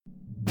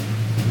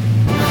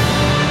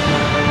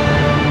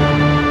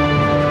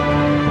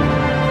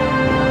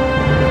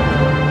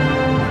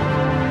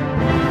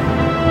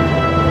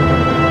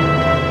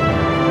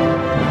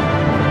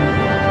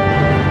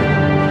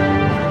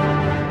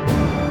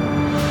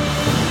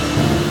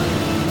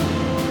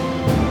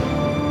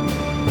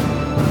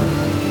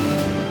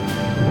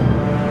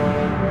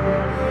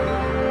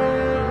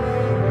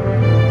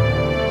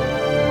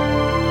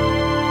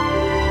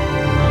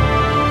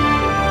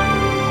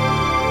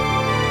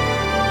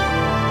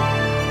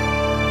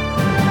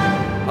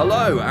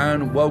Hello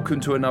and welcome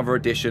to another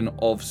edition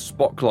of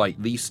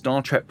Spotlight, the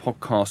Star Trek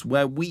podcast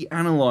where we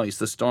analyse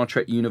the Star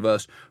Trek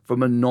universe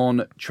from a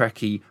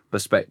non-Trekkie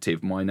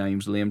perspective. My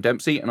name's Liam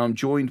Dempsey and I'm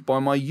joined by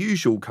my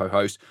usual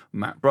co-host,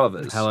 Matt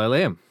Brothers. Hello,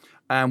 Liam.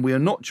 And we are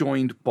not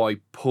joined by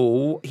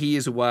Paul. He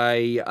is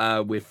away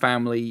with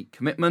family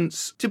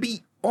commitments. To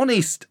be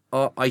honest,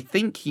 I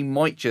think he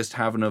might just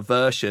have an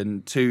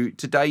aversion to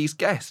today's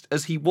guest,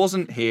 as he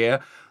wasn't here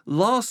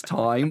last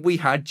time we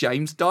had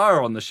James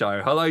Dyer on the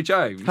show. Hello,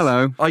 James.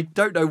 Hello. I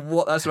don't know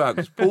what that's about,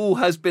 because Paul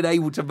has been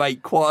able to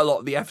make quite a lot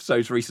of the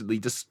episodes recently,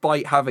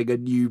 despite having a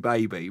new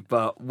baby.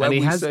 But when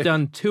he has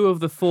done 2 of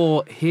the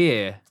 4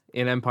 here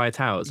in Empire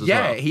Towers as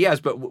well. Yeah, he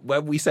has. But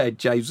when we said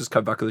James was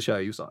coming back on the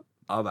show, he was like,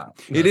 I'm out.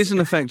 It is an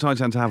effect I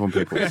tend to have on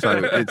people,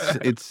 so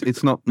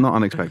it's not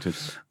unexpected.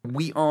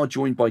 We are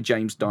joined by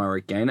James Dyer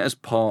again as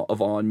part of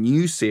our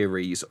new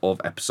series of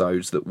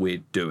episodes that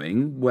we're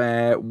doing,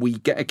 where we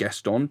get a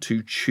guest on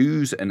to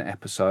choose an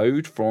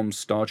episode from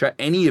Star Trek,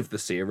 any of the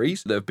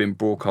series that have been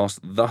broadcast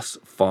thus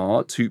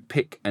far, to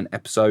pick an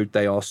episode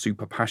they are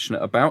super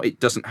passionate about. It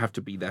doesn't have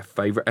to be their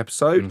favourite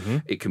episode. Mm-hmm.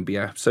 It can be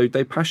an episode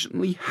they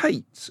passionately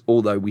hate,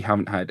 although we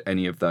haven't had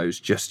any of those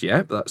just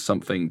yet, but that's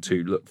something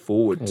to look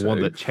forward to.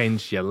 One that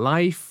changed your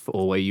life,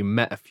 or where you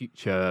met a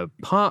future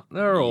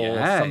partner, or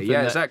something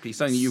exactly.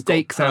 Something you've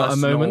stakes got out a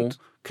moment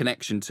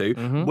connection to.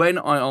 Mm-hmm. When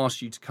I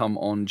asked you to come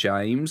on,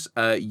 James,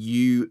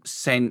 you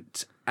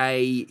sent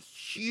a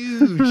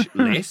huge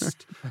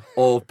list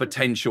of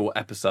potential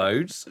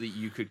episods that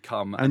you could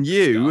come and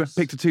you discuss.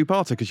 Picked a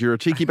 2-parter because you're a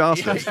cheeky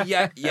bastard.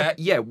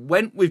 Yeah.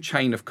 Went with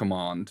Chain of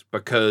Command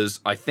because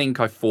I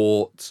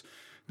thought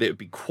that it would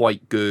be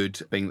quite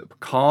good, being that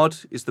Picard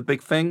is the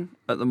big thing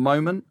at the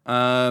moment.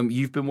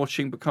 You've been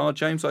watching Picard,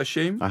 James, I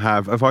assume? I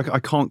have. I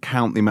can't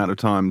count the amount of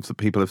times that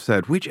people have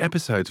said, which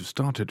episodes have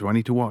started do I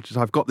need to watch?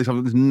 So I've got this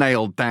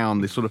nailed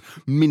down, this sort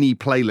of mini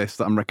playlist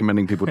that I'm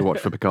recommending people to watch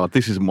for Picard.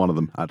 This isn't one of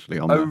them, actually.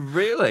 On Oh,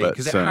 really?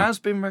 Because it has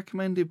been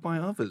recommended by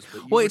others.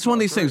 Well, it's one of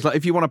these things, like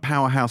if you want a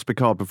powerhouse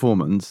Picard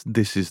performance,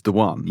 this is the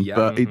one. Yeah.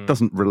 But it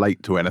doesn't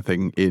relate to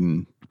anything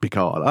in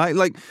Picard. I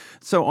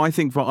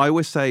think I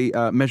always say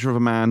Measure of a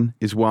Man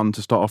is one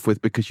to start off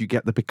with, because you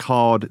get the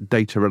Picard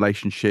Data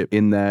relationship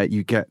in there.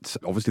 You get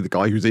obviously the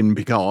guy who's in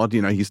Picard,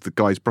 he's the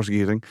guy who's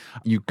prosecuting.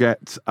 You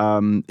get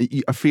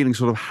a feeling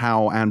sort of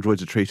how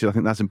androids are treated. I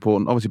think that's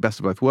important. Obviously Best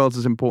of Both Worlds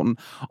is important.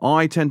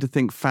 I tend to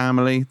think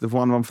Family, the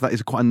one for that,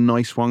 is quite a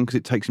nice one because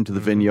it takes him to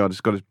the vineyard.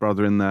 It's got his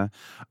brother in there.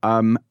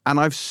 And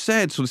I've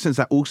said sort of since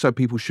that also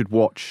people should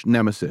watch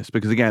Nemesis,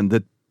 because again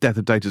the death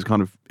of Data is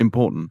kind of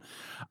important.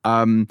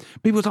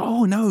 People say,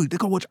 oh no, they've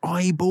got to watch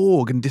I,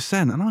 and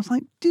Descent. And I was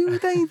like, do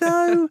they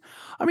though?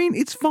 I mean,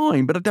 it's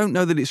fine, but I don't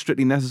know that it's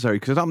strictly necessary,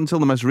 because up until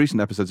the most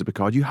recent episodes of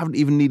Picard, you haven't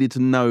even needed to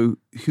know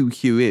who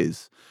Hugh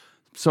is.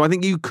 So I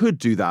think you could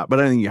do that, but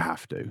I don't think you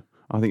have to.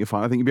 I think you're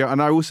fine. I think you'll be.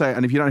 And I will say,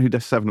 and if you don't know who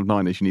Death 7 of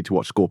 9 is, you need to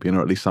watch Scorpion,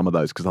 or at least some of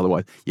those, because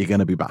otherwise you're going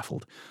to be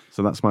baffled.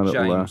 So that's my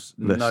little James,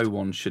 list. No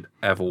one should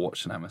ever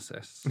watch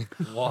Nemesis.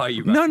 Why are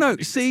you? No.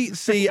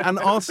 See, and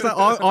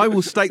I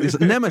will state this: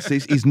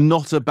 Nemesis is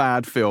not a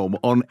bad film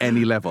on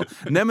any level.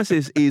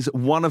 Nemesis is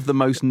one of the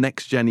most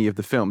next-gen-y of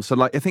the films.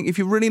 So, I think if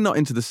you're really not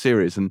into the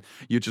series and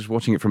you're just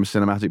watching it from a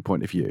cinematic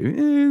point of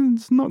view,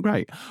 it's not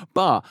great.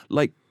 But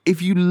if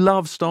you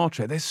love Star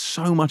Trek, there's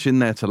so much in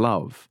there to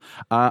love.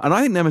 And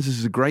I think Nemesis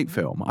is a great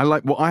film.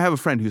 I have a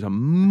friend who's a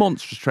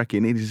monstrous Trekkie,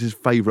 and it is his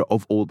favourite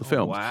of all the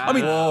films. Wow. I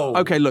mean,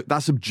 okay, look,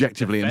 that's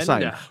objectively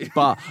insane.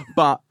 But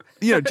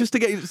just to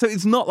get... So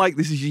it's not like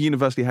this is a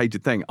universally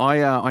hated thing.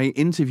 I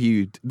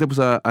interviewed... There was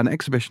an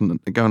exhibition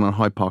going on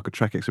Hyde Park, a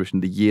Trek exhibition,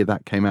 the year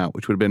that came out,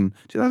 which would have been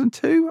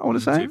 2002, I want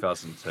to say.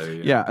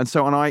 2002, yeah.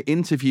 And I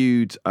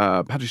interviewed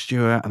Patrick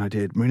Stewart, and I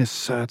did Marina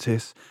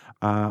Sirtis,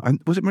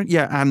 and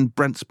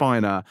Brent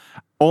Spiner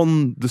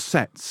on the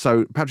set.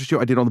 So Patrick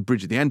Stewart I did on the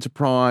bridge of the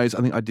Enterprise.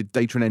 I think I did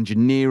data and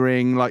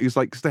engineering.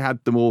 Because they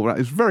had them all. It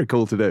was very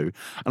cool to do.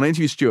 And I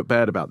interviewed Stuart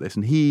Baird about this,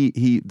 and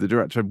he the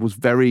director, was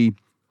very...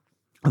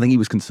 I think he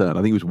was concerned.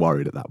 I think he was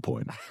worried at that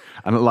point.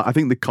 And I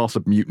think the cast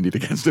had mutinied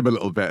against him a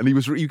little bit. And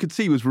you could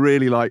see he was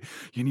really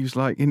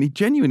and he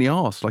genuinely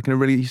asked,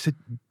 he said,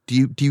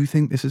 do you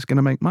think this is going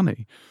to make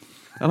money?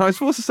 And I was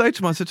forced to say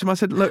to him, I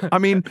said, look, I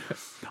mean,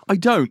 I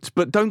don't,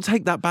 but don't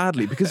take that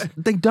badly, because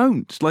they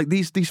don't.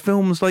 These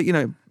films,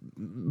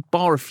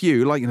 bar a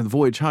few, The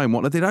Voyage Home,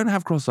 whatnot, they don't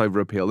have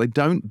crossover appeal. They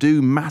don't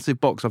do massive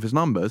box office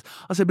numbers.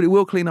 I said, but it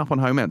will clean up on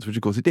home ends, which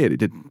of course it did. It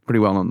did pretty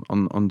well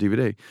on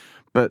DVD.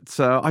 But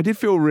I did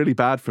feel really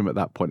bad for him at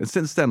that point. And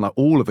since then,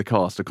 all of the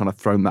cast have kind of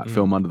thrown that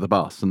film under the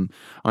bus. And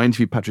I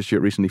interviewed Patrick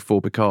Stewart recently for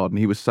Picard, and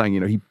he was saying,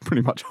 he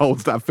pretty much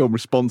holds that film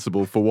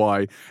responsible for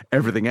why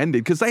everything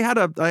ended. Because they had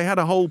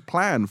a whole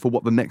plan for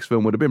what the next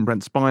film would have been.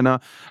 Brent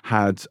Spiner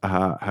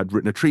had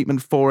written a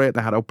treatment for it.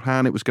 They had a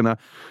plan. It was going to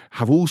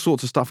have all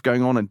sorts of stuff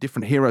going on, and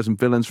different heroes and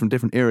villains from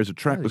different eras of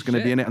Trek was going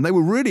to be in it. And they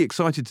were really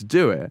excited to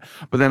do it.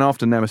 But then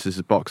after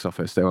Nemesis' box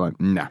office, they were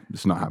like, nah,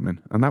 it's not happening.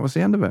 And that was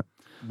the end of it.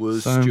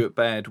 Was Stuart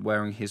Baird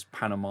wearing his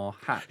Panama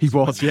hat? He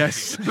was,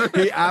 yes.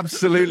 He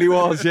absolutely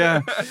was,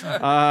 yeah.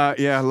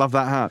 Yeah, I love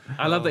that hat.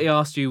 I love that he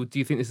asked you, do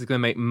you think this is going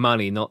to make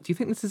money? Not, do you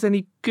think this is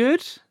any good?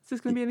 Is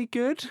this going to be any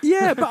good?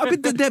 Yeah, but I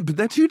mean,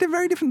 they're two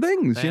very different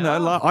things, They you know. are,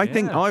 Like, I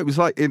think I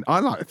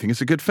think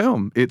it's a good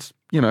film. It's,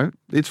 you know,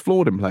 it's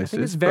flawed in places. I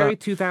think it's very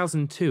but-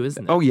 2002,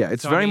 isn't it? Oh, yeah,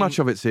 it's So, very much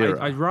of its era.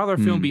 I'd rather a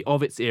film be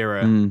of its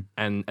era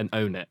and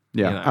own it.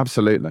 Yeah, you know?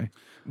 absolutely.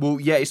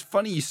 Well, yeah, it's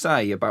funny you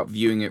say about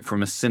viewing it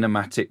from a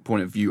cinematic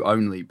point of view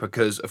only,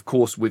 because, of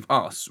course, with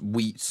us,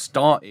 we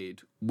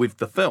started with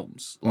the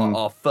films. Like,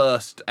 our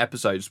first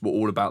episodes were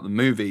all about the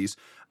movies.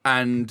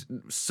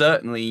 And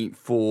certainly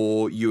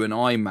for you and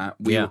I, Matt,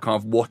 we were kind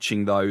of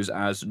watching those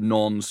as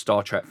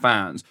non-Star Trek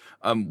fans,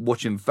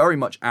 watching very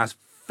much as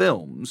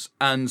films.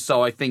 And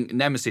so I think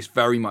Nemesis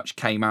very much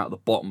came out at the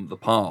bottom of the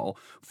pile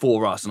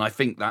for us. And I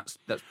think that's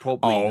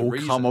probably the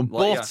reason. Come on,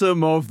 Like,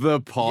 bottom of the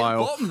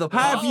pile. bottom of the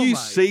Have pile, you mate.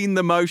 seen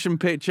the motion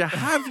picture?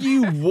 Have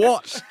you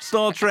watched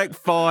Star Trek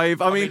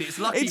 5? I mean, it's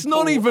lucky it's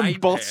not Paul even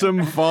ain't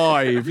bottom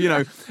 5. You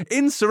know,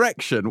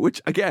 Insurrection, which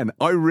again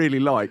I really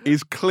like,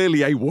 is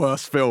clearly a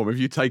worse film if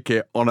you take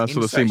it on a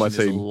sort of scene by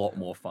Insurrection is scene. a lot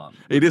more fun.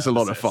 It is a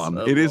lot of fun.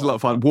 It is a lot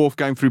of fun. Worf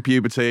going through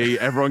puberty,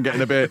 everyone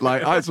getting a bit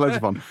like, it's loads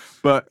of fun.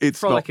 But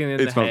it's not, Frolicking in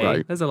it's the not hay.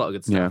 great. There's a lot of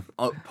good stuff.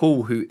 Yeah.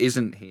 Paul, who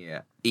isn't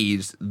here,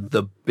 is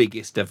the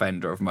biggest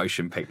defender of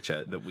motion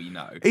picture that we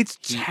know. It's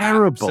He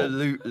terrible.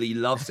 Absolutely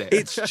loves it.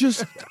 It's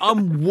just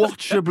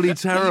unwatchably He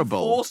terrible.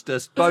 forced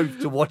us both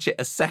to watch it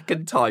a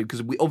second time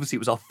because we obviously it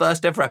was our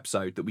first ever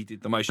episode that we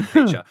did the motion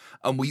picture,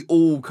 and we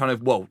all kind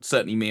of, well,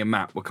 certainly me and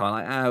Matt were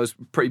kind of like, it was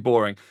pretty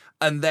boring.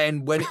 And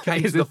then when it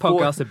came Is to the this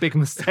podcast a big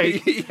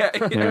mistake?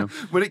 yeah.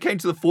 When it came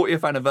to the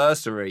 40th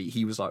anniversary,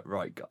 he was like,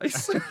 right,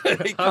 guys,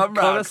 come got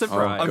a round.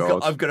 surprise. Oh,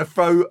 God. I'm going to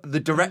throw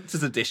the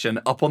director's edition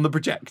up on the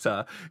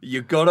projector.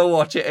 You got to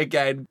watch it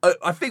again.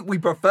 I think we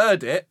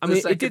preferred it. I the mean,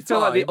 it second did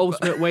feel like the time, but-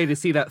 ultimate way to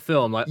see that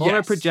film, like on a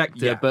Yes,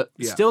 projector, yeah, but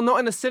yeah. still not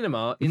in a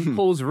cinema, in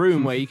Paul's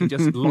room where you can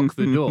just lock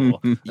the door.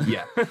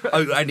 Yeah.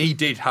 Oh, and he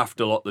did have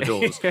to lock the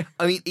doors.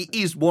 I mean, it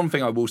is one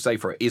thing I will say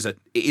for it is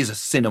a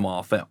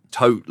cinema film.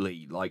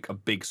 Totally like a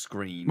big screen.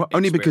 Well,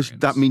 only because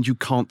experience. that means you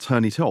can't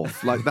turn it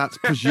off. Like, that's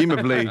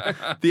presumably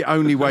the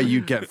only way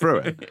you get through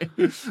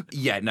it.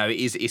 Yeah, no,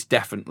 it's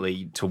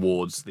definitely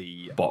towards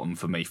the bottom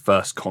for me.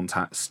 First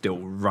Contact still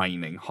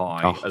reigning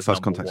high as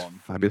First number Contact's one.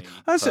 for fabulous. me,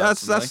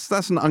 That's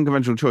personally. an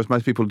unconventional choice.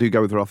 Most people do go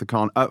with Arthur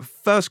Khan.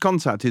 First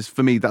Contact is,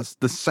 for me, that's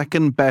the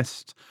second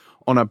best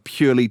on a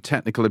purely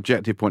technical,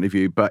 objective point of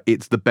view, but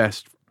it's the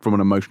best from an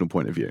emotional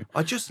point of view.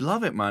 I just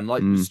love it, man.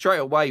 Like straight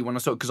away when I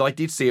saw it, because I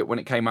did see it when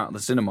it came out of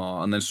the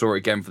cinema and then saw it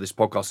again for this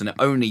podcast, and it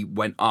only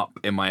went up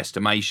in my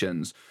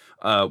estimations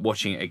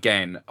watching it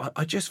again.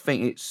 I just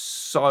think it's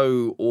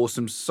so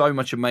awesome, so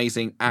much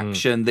amazing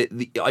action.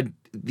 The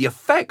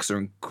effects are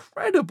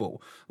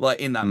incredible. Like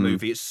in that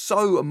movie, it's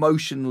so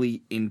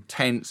emotionally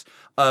intense.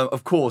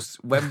 Of course,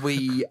 when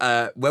we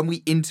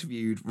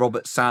interviewed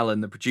Robert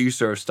Sallin, the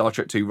producer of Star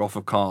Trek II, Wrath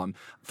of Khan,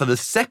 for the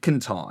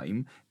second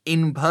time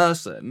in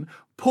person,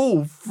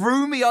 Paul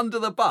threw me under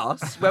the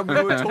bus when we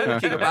were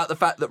talking about the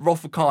fact that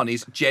Wrath of Khan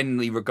is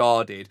generally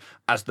regarded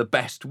as the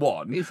best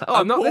one. He's like, oh,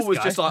 and not Paul this was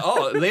guy. just like,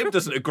 oh, Liam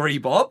doesn't agree,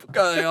 Bob.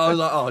 I was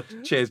like, oh,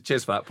 cheers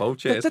for that, Paul.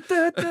 Cheers. To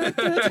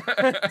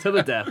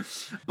the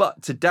death.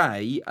 But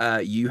today,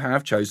 you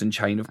have chosen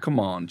Chain of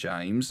Command,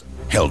 James.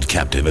 Held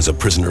captive as a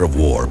prisoner of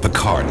war,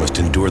 Picard must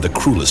endure the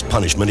cruelest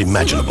punishment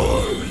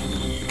imaginable.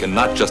 You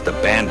cannot just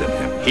abandon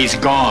him. He's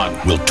gone.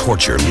 Will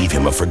torture leave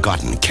him a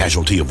forgotten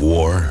casualty of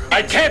war?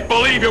 I can't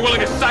believe you're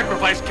willing to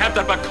sacrifice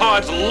Captain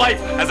Picard's life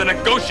as a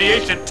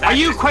negotiation tactic. Are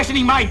you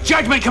questioning my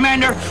judgment,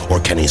 Commander? Or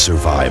can he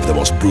survive the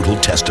most brutal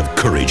test of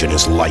courage in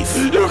his life?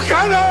 You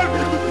cannot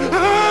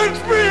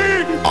hurt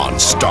me! On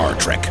Star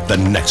Trek: The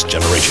Next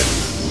Generation.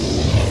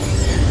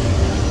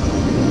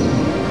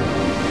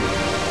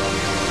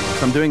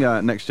 So I'm doing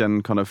a next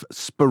gen kind of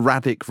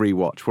sporadic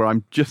rewatch where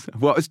I'm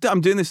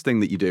doing this thing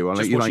that you do.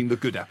 Just watching the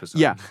good episode.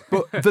 Yeah,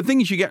 but the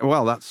thing is, you get,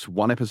 well, that's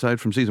one episode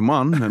from season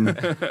 1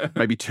 and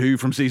maybe 2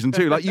 from season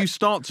 2. Like, you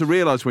start to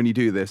realise when you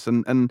do this,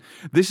 and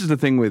this is the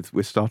thing with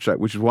Star Trek,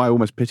 which is why I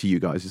almost pity you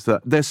guys, is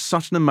that there's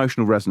such an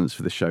emotional resonance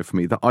for this show for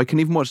me that I can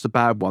even watch the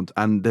bad ones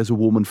and there's a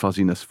warm and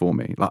fuzziness for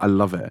me. Like, I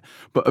love it.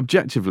 But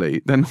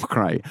objectively, they're not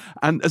great.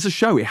 And as a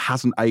show, it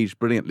hasn't aged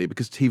brilliantly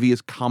because TV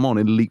has come on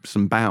in leaps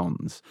and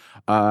bounds.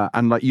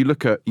 And like, you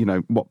look at, you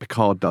know, what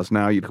Picard does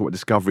now, you look at what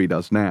Discovery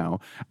does now,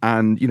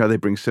 and, you know, they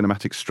bring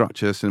cinematic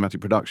structure,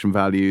 cinematic production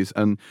values,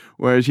 and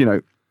whereas, you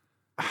know,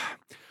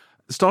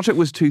 Star Trek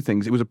was two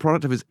things. It was a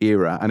product of his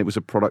era, and it was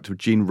a product of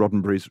Gene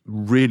Roddenberry's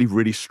really,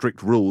 really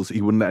strict rules that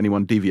he wouldn't let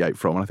anyone deviate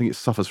from. And I think it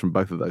suffers from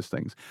both of those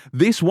things.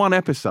 This one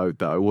episode,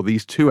 though, or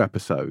these 2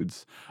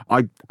 episodes,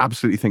 I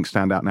absolutely think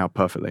stand out now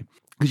perfectly.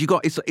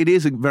 Because it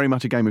is very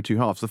much a game of two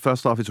halves. The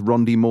first half is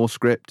Ron D. Moore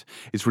script.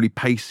 It's really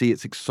pacey.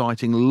 It's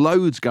exciting.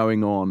 Loads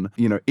going on,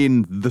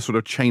 in the sort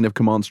of chain of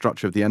command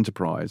structure of the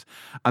Enterprise.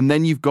 And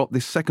then you've got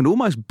this second,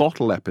 almost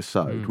bottle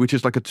episode, which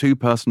is like a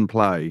two-person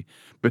play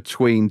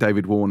between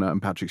David Warner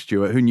and Patrick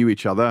Stewart, who knew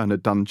each other and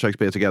had done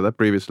Shakespeare together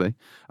previously.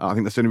 I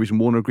think that's the only reason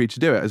Warner agreed to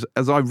do it.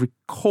 As I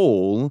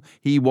recall,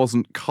 he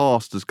wasn't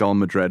cast as Gul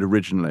Madred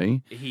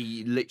originally.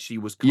 He literally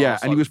was cast. Yeah,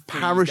 and he was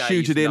 3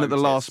 parachuted days in at the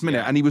notice, last minute,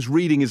 yeah. and he was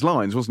reading his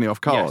lines, wasn't he, off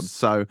cards? Yes.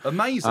 So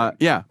amazing.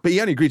 Yeah, but he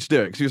only agreed to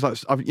do it because he was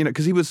like,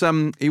 because he was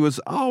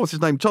what's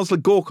his name, Chancellor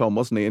Gorkon,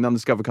 wasn't he, in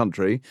Undiscovered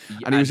Country,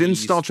 and he was in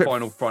he's Star Trek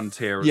Final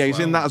Frontier. Yeah, he's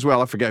in that as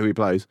well. I forget who he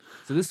plays.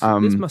 So this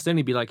must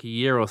only be like a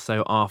year or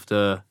so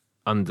after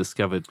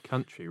Undiscovered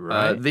Country,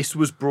 right? This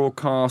was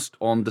broadcast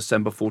on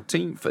December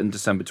 14th and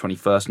December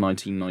 21st,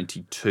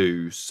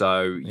 1992.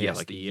 So, yes,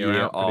 like the a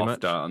year out, pretty much.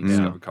 after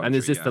Undiscovered Country. And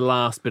is this yeah. the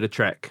last bit of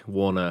Trek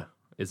Warner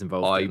is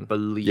involved I in?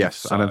 believe Yes,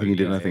 so. I don't think he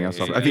did yeah, anything yeah, else.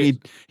 yeah, I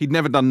think he'd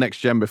never done Next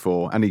Gen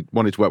before, and he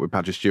wanted to work with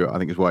Patrick Stewart. I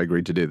think is why he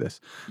agreed to do this.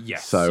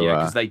 Yes, So,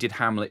 because they did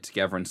Hamlet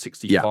together in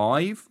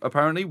 '65,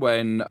 apparently,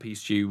 when P.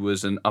 Stew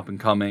was an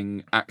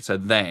up-and-coming actor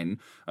then.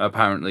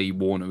 Apparently,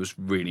 Warner was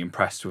really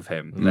impressed with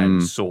him,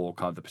 then saw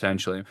kind of the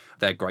potential in him.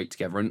 They're great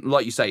together. And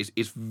like you say,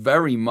 it's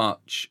very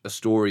much a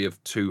story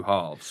of two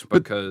halves.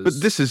 Because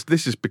But this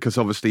is because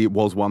obviously it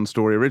was one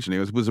story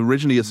originally. It was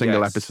originally a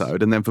single Yes.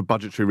 episode, and then for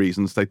budgetary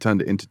reasons they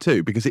turned it into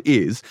two because it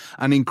is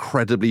an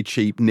incredibly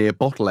cheap near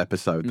bottle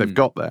episode they've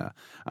got there.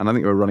 And I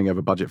think they were running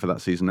over budget for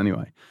that season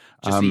anyway.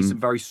 just need some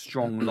very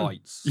strong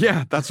lights.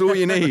 Yeah, that's all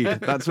you need.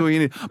 That's all you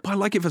need. But I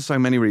like it for so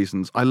many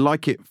reasons. I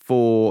like it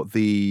for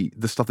the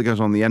stuff that goes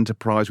on in the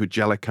Enterprise with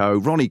Jellicoe,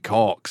 Ronnie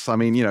Cox. I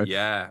mean,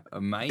 Yeah,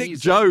 amazing. Dick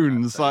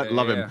Jones, I Yeah,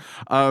 love yeah.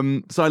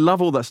 him. So I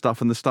love all that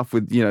stuff and the stuff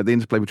with the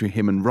interplay between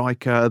him and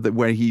Riker,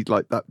 where he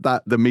like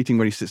that the meeting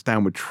where he sits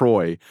down with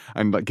Troy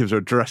and like gives her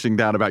a dressing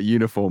down about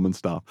uniform and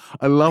stuff.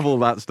 I love all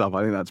that stuff.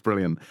 I think that's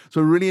brilliant.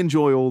 So I really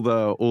enjoy all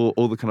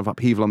the kind of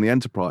upheaval on the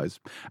Enterprise,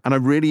 and I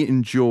really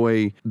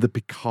enjoy the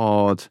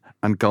Picard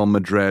and Gul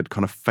Madred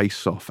kind of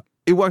face off.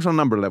 It works on a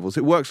number of levels.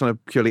 It works on a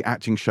purely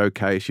acting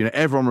showcase.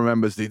 Everyone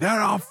remembers there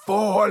are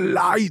 4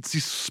 lights.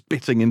 He's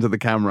spitting into the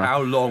camera.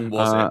 How long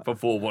was it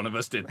before one of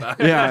us did that?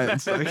 Yeah,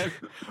 it's like,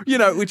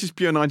 which is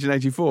pure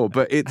 1984.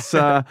 But it's,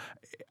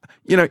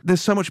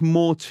 there's so much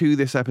more to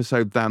this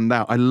episode than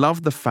that. I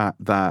love the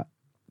fact that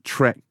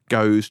Trek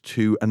goes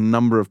to a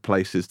number of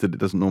places that it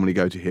doesn't normally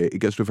go to here. It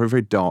goes to a very,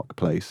 very dark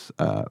place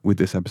with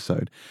this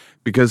episode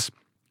because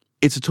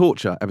it's a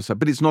torture episode,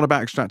 but it's not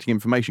about extracting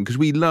information because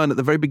we learn at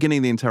the very beginning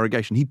of the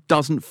interrogation he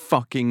doesn't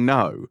fucking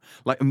know.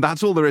 And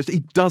that's all there is.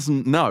 He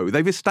doesn't know.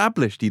 They've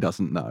established he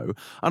doesn't know.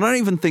 And I don't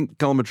even think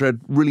Gul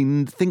Madred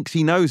really thinks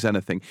he knows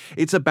anything.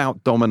 It's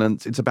about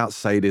dominance. It's about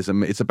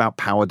sadism. It's about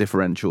power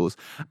differentials.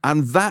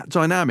 And that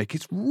dynamic,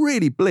 it's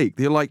really bleak.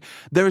 You're like,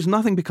 there is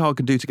nothing Picard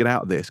can do to get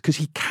out of this because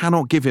he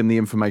cannot give him the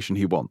information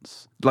he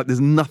wants.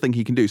 There's nothing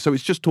he can do. So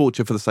it's just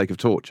torture for the sake of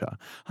torture.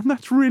 And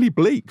that's really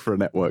bleak for a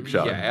network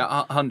show.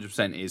 Yeah,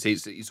 100% is.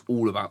 It's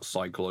all about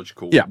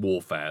psychological Yeah.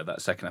 warfare, that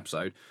second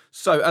episode.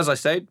 So, as I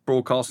said,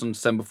 broadcast on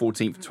December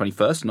 14th and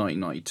 21st,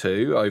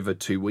 1992, over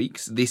 2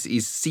 weeks. This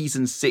is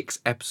season 6,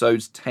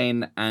 episodes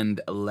 10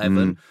 and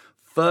 11.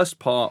 First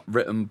part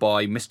written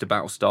by Mr.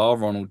 Battlestar,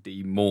 Ronald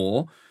D.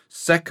 Moore.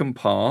 Second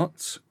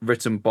part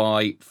written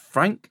by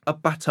Frank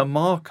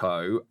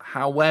Abatamarco.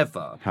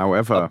 However,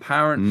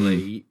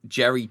 apparently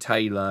Jerry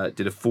Taylor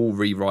did a full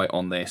rewrite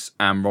on this,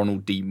 and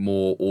Ronald D.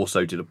 Moore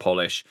also did a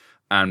polish.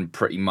 And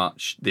pretty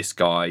much this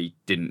guy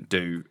didn't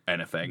do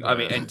anything. I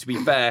mean, and to be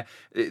fair,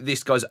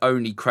 this guy's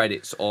only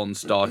credits on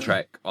Star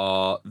Trek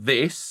are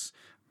this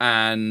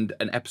and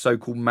an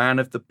episode called Man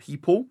of the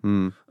People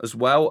as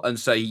well. And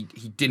so he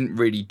didn't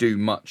really do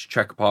much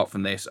Trek apart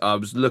from this. I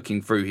was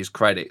looking through his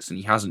credits and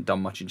he hasn't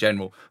done much in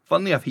general.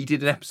 Funnily enough, he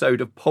did an episode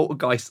of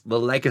Poltergeist The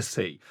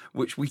Legacy,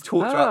 which we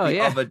talked about the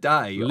other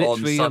day Literally on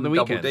on the Sun Double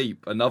weekend.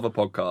 Deep, another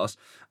podcast.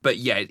 But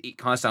yeah, it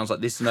kind of sounds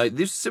like this. There's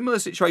a similar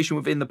situation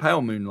within The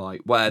Pale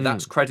Moonlight where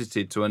that's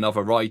credited to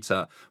another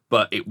writer,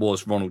 but it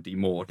was Ronald D.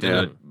 Moore did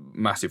a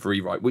massive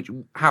rewrite, which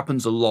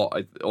happens a lot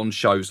on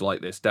shows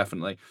like this,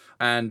 definitely.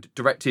 And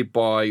directed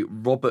by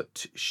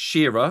Robert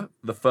Shearer,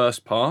 the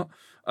first part,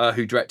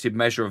 who directed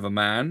Measure of a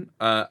Man,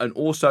 and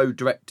also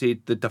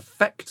directed The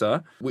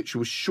Defector, which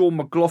was Sean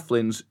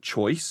McLaughlin's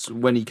choice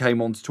when he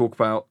came on to talk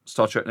about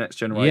Star Trek Next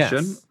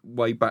Generation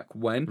way back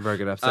when. Very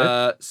good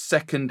episode.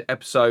 Second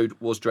episode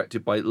was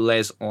directed by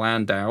Les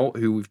Landau,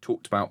 who we've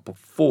talked about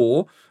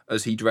before,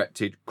 as he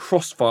directed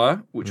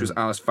Crossfire, which was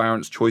Alice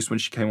Farrant's choice when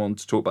she came on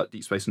to talk about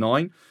Deep Space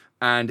Nine,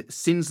 and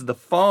Sins of the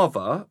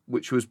Father,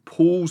 which was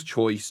Paul's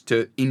choice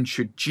to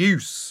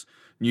introduce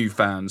new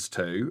fans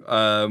to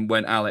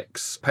when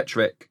Alex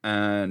Petrovic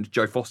and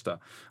Joe Foster.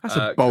 That's a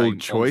came bold onto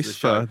choice the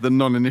show. for the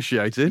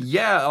non-initiated.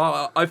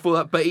 Yeah, I thought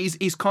that, but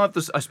he's kind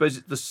of, I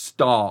suppose, the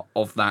start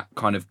of that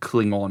kind of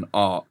Klingon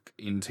arc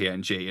in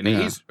TNG, and it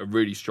is a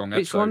really strong episode.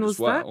 Which one was as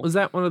well. that? Was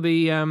that one of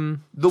the?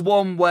 The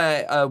one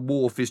where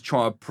Worf is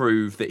trying to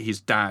prove that his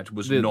dad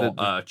was not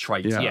a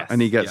traitor. Yeah, Yes. and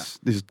he gets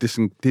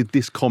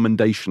this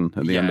commendation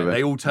at the end of it.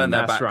 They all turn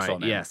their That's backs right.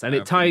 on him. Yes, and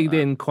it tied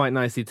in quite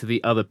nicely to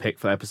the other pick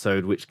for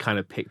episode, which kind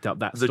of picked up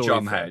that The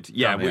story Drumhead, thread.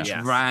 yeah, Drumhead, which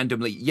yes.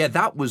 randomly,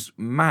 that was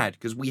mad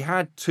because we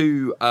had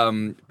two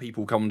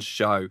people come on the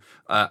show,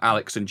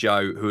 Alex and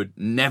Joe, who had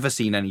never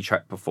seen any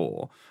Trek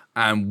before,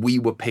 and we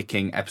were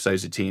picking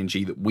episodes of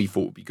TNG that we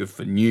thought would be good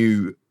for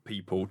new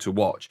people to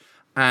watch.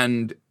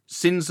 And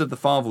Sins of the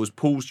Father was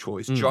Paul's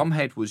choice,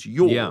 Drumhead was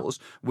yours,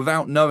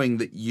 without knowing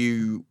that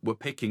you were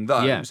picking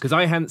those. Yeah, because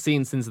I hadn't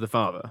seen Sins of the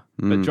Father,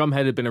 but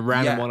Drumhead had been a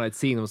random Yeah. one I'd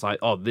seen and was like,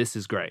 oh, this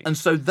is great. And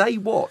so they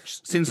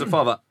watched Sins of the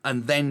Father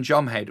and then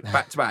Drumhead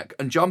back to back.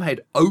 And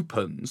Drumhead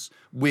opens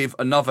with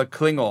another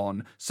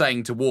Klingon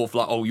saying to Worf,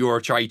 like, oh, you're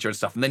a traitor and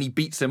stuff. And then he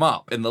beats him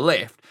up in the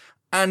lift.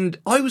 And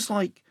I was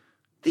like,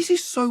 this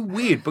is so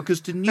weird because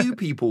to new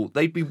people,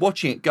 they'd be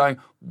watching it going,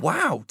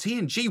 wow,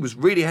 TNG was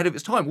really ahead of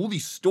its time. All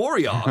these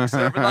story arcs.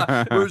 And everything like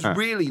that. It was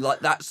really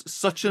like, that's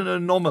such an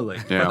anomaly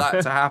for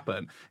that to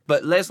happen.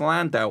 But Les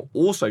Landau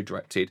also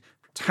directed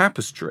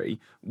Tapestry,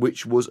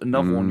 which was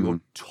another one of your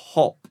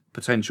top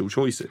potential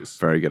choices.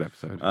 Very good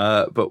episode.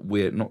 But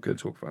we're not going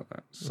to talk about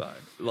that. So,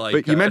 like,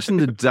 But you mentioned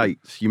the date.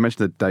 You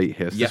mentioned the date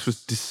here. So Yes. This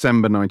was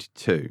December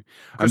 92. And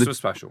Christmas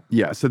special.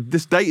 Yeah, so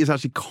this date is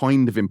actually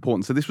kind of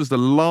important. So this was the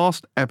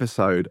last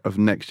episode of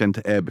Next Gen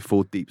to air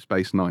before Deep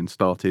Space Nine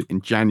started in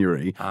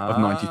January of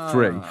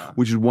 93,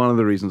 which is one of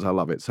the reasons I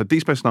love it. So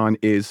Deep Space Nine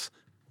is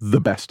the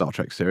best Star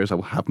Trek series. I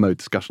will have no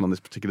discussion on this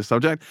particular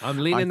subject. I'm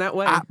leaning that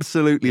way.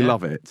 Absolutely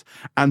love it.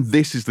 And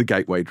this is the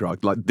gateway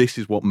drug. Like, this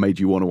is what made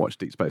you want to watch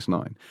Deep Space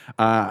Nine.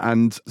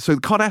 And so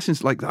the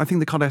Cardassians, like, I think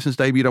the Cardassians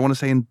debuted, I want to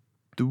say, in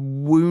The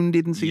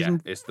Wounded in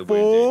season it's The 4.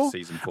 Wounded,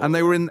 season 4. And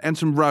they were in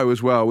Ensign Row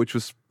as well, which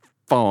was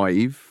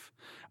 5.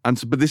 And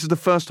so, but this is the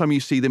first time you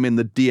see them in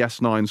the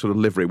DS9 sort of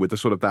livery with the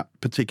sort of that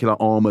particular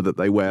armor that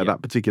they wear,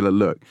 that particular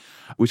look,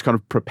 which kind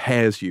of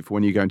prepares you for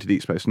when you go into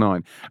Deep Space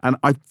Nine. And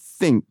I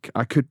think,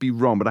 I could be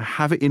wrong, but I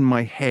have it in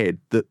my head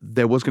that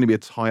there was going to be a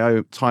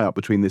tie-up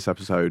between this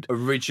episode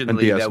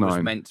Originally, and DS9. there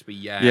was meant to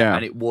be,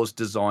 and it was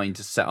designed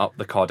to set up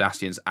the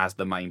Cardassians as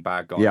the main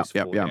bad guys for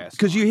DS9.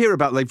 Because you hear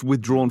about they've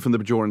withdrawn from the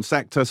Bajoran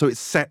sector, so it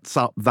sets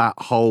up that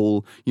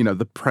whole,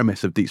 the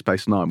premise of Deep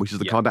Space Nine, which is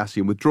the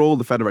Cardassian withdrawal,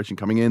 the Federation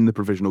coming in, the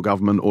provisional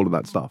government, all of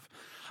that stuff.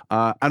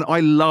 And I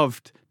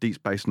loved Deep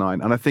Space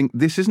Nine. And I think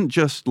this isn't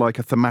just like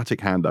a thematic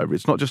handover.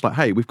 It's not just like,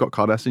 hey, we've got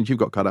Cardassians, you've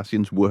got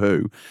Cardassians,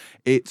 woohoo.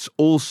 It's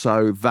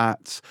also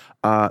that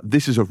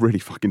this is a really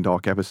fucking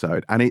dark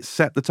episode. And it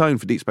set the tone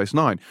for Deep Space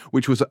Nine,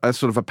 which was a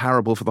sort of a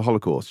parable for the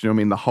Holocaust. You know what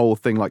I mean? The whole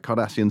thing, like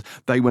Cardassians,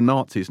 they were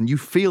Nazis. And you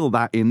feel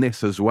that in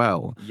this as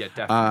well. Yeah,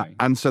 definitely.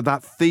 And so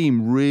that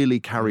theme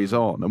really carries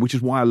on, and which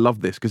is why I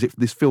love this, because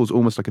this feels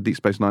almost like a Deep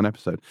Space Nine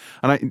episode.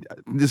 And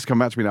this has come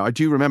back to me now. I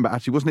do remember,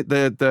 actually, wasn't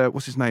it the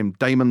what's his name?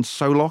 Damon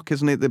Solok,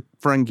 isn't it? The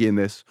Ferengi in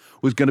this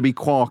was going to be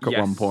Quark at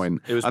one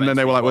point. It was and meant then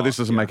they to were be like, well, Quark, this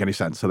doesn't make any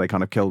sense. So they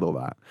kind of killed all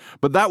that.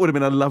 But that would have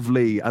been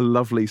a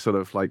lovely sort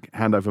of like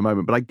handover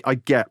moment. But I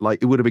get, like,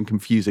 it would have been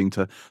confusing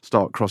to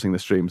start crossing the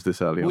streams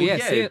this early on. Well, yeah,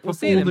 before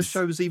seeing the them-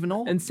 show was even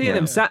on. And seeing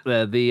them sat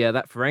there,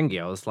 that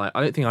Ferengi, I was like,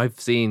 I don't think I've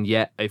seen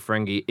yet a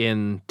Ferengi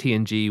in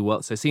TNG.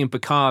 Well, so seeing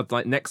Picard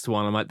like next to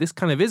one, I'm like, this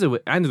kind of is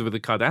and with the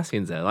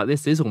Cardassians there. Like,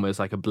 this is almost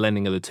like a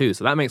blending of the two.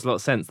 So that makes a lot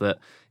of sense that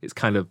it's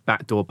kind of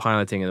backdoor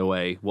piloting in a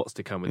way what's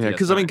to come with Yeah,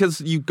 DS9.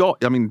 because you've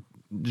got,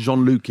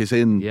 Jean-Luc is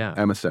in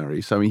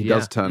Emissary, so he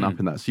does turn up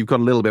in that. So you've got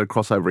a little bit of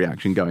crossover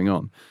reaction going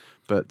on.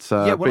 But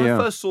when I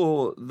first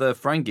saw the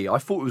Ferengi, I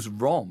thought it was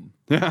Rom.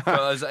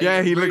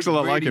 Yeah, he looks a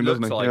lot like him,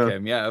 doesn't he? Looks like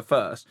him, at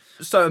first.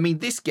 So,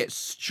 this gets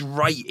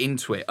straight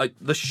into it.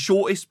 The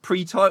shortest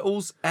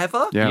pre-titles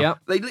ever. Yeah. Yep.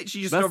 They literally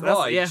just That's-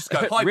 arrive, yeah. just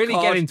go, hi, Really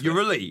Picard, get into you're it.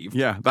 relieved.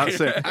 Yeah,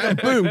 that's it.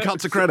 And boom, cut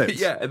to credits.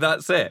 Yeah,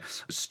 that's it.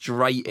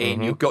 Straight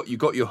in. You got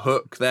your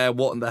hook there.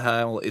 What in the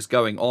hell is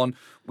going on?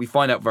 We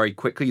find out very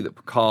quickly that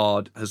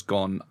Picard has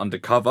gone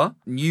undercover.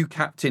 New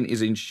captain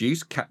is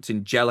introduced,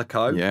 Captain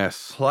Jellicoe.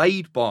 Yes.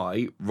 Played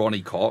by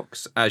Ronnie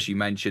Cox, as you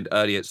mentioned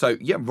earlier. So,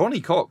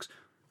 Ronnie Cox,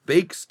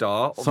 big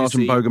star.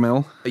 Sergeant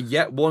Bogomil.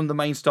 One of the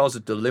main stars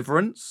of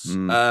Deliverance.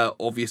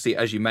 Obviously,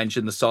 as you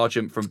mentioned, the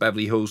sergeant from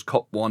Beverly Hills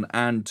Cop 1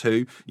 and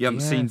 2. You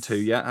haven't seen 2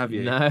 yet, have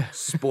you? No.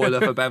 Spoiler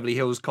for Beverly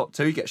Hills Cop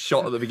 2. He gets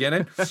shot at the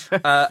beginning.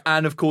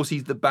 And, of course,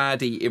 he's the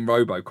baddie in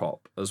RoboCop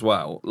as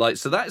well.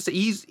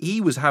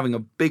 He was having a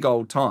big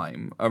old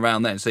time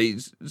around then. So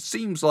it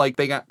seems like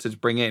big actors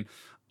bring in,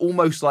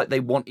 almost like they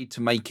wanted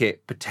to make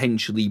it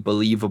potentially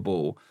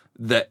believable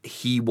that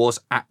he was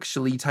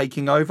actually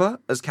taking over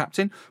as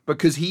captain,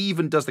 because he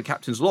even does the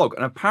captain's log.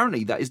 And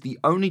apparently that is the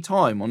only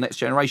time on Next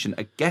Generation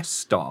a guest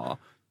star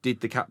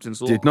did the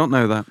captain's log. Did not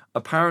know that.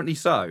 Apparently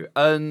so.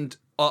 And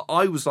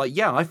I was like,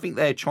 I think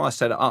they're trying to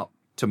set it up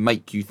to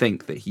make you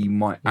think that he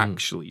might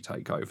actually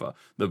take over,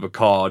 that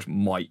Picard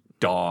might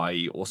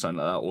die or something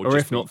like that, or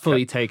if not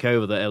fully take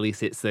over, that at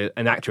least it's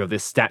an actor of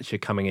this stature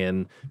coming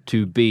in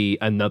to be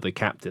another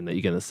captain that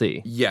you're going to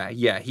see.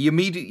 Yeah. He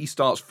immediately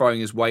starts throwing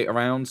his weight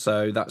around,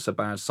 so that's a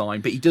bad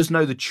sign. But he does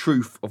know the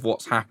truth of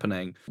what's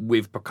happening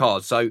with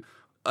Picard. So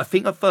I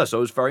think at first I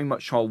was very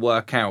much trying to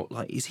work out,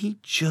 like, is he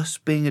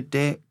just being a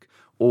dick?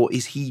 Or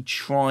is he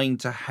trying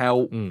to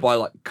help by,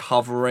 like,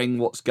 covering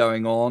what's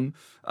going on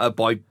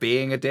by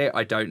being a dick?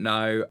 I don't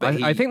know.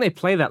 I think they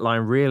play that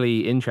line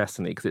really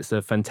interestingly because it's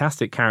a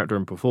fantastic character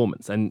and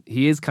performance. And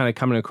he is kind of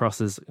coming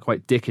across as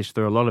quite dickish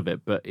through a lot of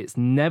it, but it's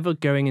never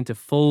going into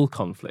full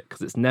conflict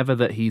because it's never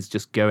that he's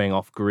just going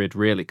off grid,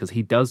 really, because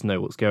he does know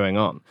what's going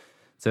on.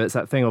 So it's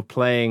that thing of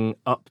playing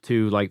up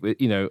to, like,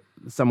 you know,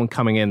 someone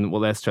coming in, what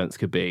their strengths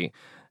could be,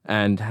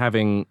 and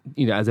having,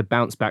 you know, as a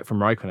bounce back from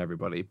Riker and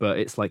everybody. But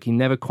it's like he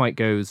never quite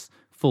goes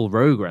full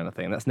rogue or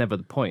anything. That's never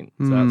the point.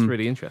 So that's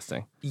really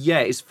interesting. Yeah,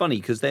 it's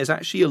funny because there's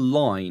actually a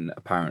line,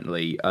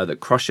 apparently, that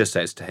Crusher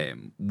says to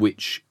him,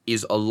 which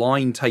is a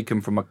line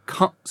taken from a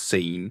cut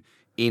scene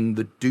in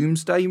the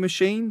Doomsday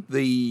Machine,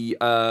 the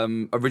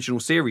original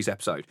series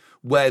episode,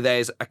 where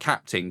there's a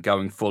captain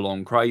going full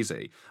on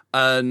crazy.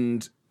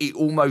 And it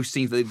almost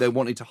seems that they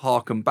wanted to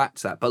harken back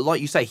to that. But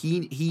like you say,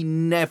 he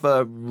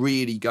never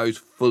really goes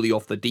fully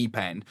off the deep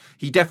end.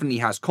 He definitely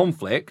has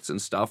conflicts and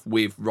stuff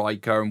with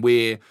Riker, and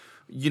we're,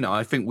 you know,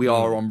 I think we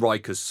are on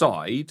Riker's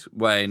side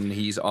when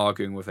he's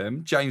arguing with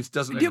him. James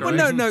doesn't agree. Yeah,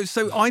 well, no.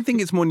 So I think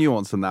it's more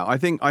nuanced than that. I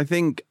think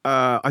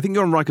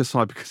you're on Riker's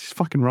side because he's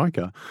fucking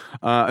Riker,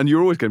 and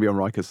you're always going to be on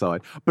Riker's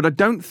side. But I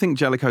don't think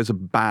Jellicoe's a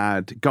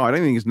bad guy. I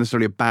don't think he's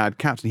necessarily a bad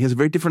captain. He has a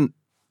very different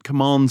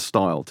command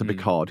style to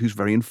Picard, who's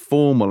very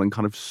informal and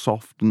kind of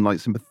soft and, like,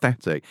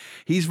 sympathetic.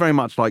 He's very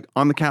much like,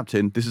 I'm the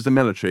captain, this is the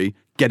military,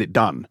 get it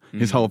done.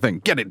 His whole thing,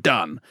 get it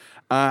done.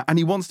 And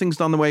he wants things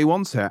done the way he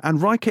wants it.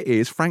 And Riker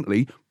is,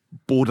 frankly,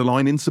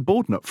 borderline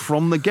insubordinate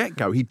from the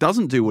get-go. He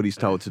doesn't do what he's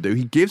told to do.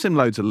 He gives him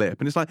loads of lip,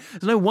 and it's like,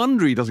 there's no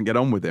wonder he doesn't get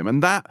on with him.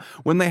 And that,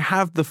 when they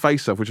have the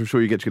face-off, which I'm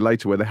sure you get to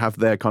later, where they have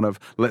their kind of,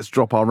 let's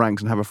drop our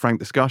ranks and have a frank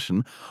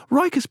discussion,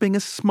 Riker's being a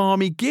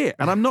smarmy git,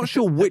 and I'm not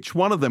sure which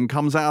one of them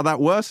comes out of that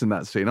worse in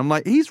that scene. I'm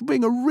like, he's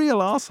being a real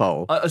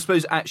arsehole. I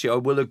suppose, actually, I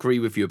will agree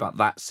with you about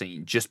that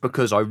scene, just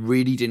because I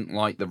really didn't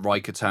like that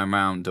Riker turned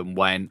around and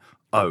went,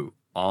 oh,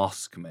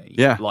 ask me,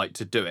 like,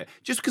 to do it,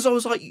 just because I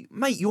was like,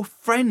 mate, your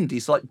friend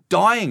is, like,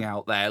 dying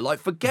out there, like,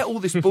 forget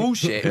all this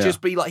bullshit. Just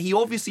be like, he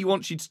obviously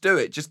wants you to do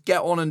it, just get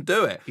on and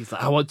do it. He's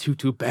like, I want you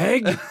to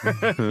beg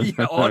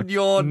on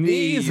your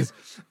knees.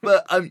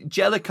 But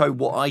Jellicoe,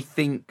 what I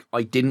think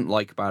I didn't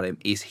like about him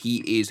is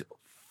he is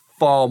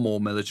far more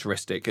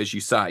militaristic, as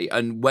you say.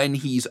 And when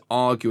he's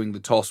arguing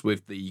the toss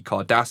with the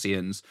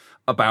Cardassians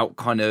about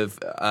kind of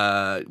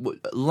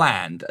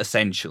land,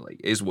 essentially,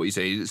 is what you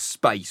say, it's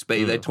space,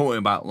 but they're talking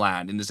about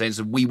land in the sense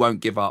of we won't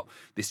give up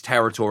this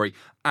territory.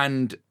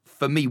 And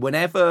for me,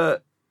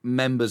 whenever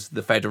members of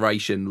the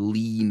Federation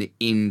lean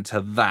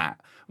into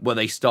that, where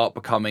they start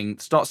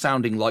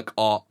sounding like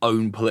our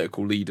own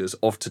political leaders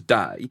of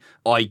today,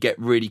 I get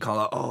really kind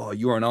of like, oh,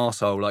 you're an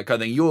arsehole. Like, I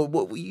think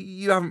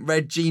you haven't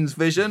read Gene's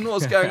vision.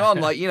 What's going on?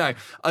 Like, you know,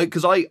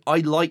 because I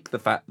like the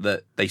fact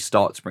that they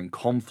start to bring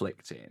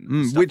conflict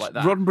in, stuff which like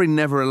that. Roddenberry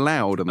never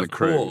allowed on the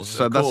cruise.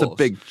 So that's a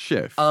big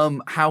shift.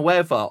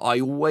 However, I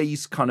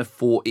always kind of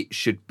thought it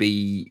should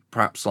be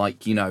perhaps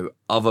like, you know,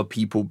 other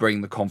people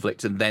bring the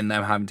conflict and then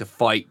them having to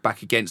fight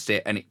back against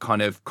it, and it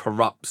kind of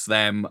corrupts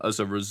them as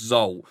a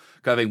result.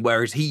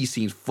 Whereas he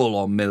seems full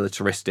on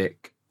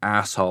militaristic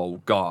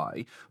asshole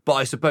guy. But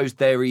I suppose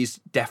there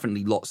is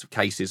definitely lots of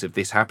cases of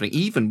this happening.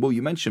 Even, well,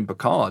 you mentioned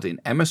Picard in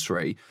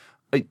Emissary.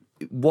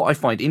 What I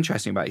find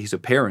interesting about his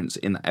appearance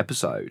in that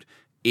episode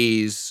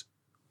is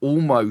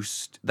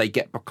almost they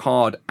get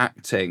Picard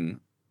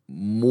acting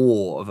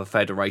more of a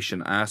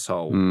Federation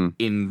asshole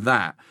in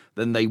that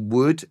than they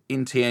would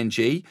in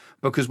TNG,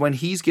 because when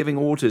he's giving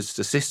orders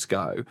to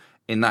Sisko,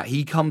 in that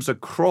he comes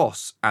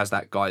across as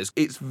that guy.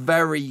 It's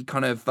very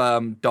kind of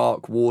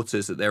dark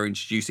waters that they're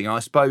introducing. I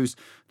suppose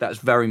that's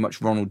very much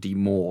Ronald D.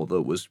 Moore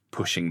that was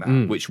pushing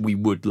that, which we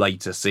would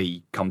later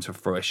see come to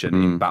fruition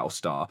in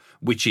Battlestar,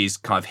 which is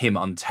kind of him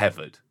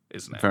untethered,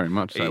 isn't it? Very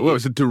much so. Well,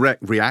 it's a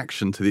direct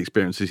reaction to the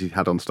experiences he's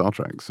had on Star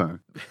Trek. So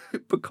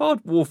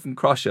Picard, Worf, and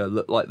Crusher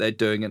look like they're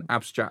doing an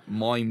abstract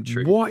mime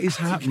troupe. What is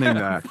happening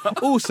there?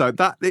 Also,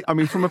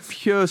 from a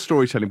pure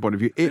storytelling point of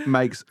view, it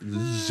makes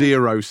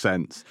zero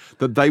sense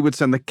that they would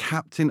send the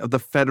captain of the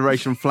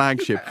Federation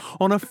flagship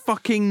on a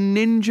fucking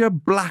ninja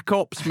Black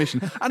Ops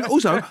mission, and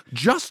also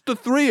just the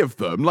three of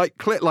them. Like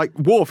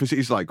Worf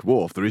he's like,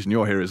 Worf, the reason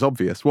you're here is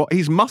obvious. What?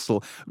 He's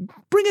muscle.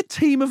 Bring a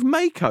team of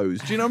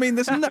Makos. Do you know what I mean?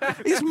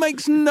 This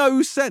makes no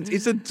no sense.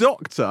 It's a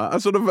doctor, a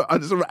sort of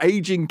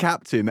aging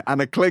captain,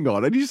 and a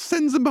Klingon, and he just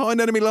sends them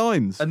behind enemy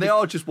lines. And they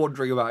are just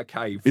wandering about a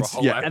cave for a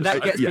whole episode. And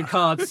that gets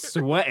Picard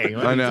sweating.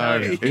 I know.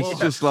 It's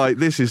just like,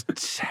 this is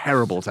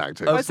terrible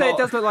tactics. I'd say it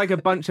does look like a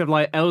bunch of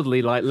like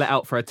elderly like let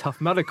out for a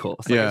Tough Mudder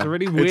course. Like, it's a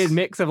really weird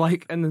mix of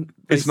like, and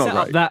they it's not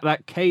set up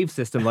that cave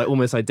system like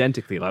almost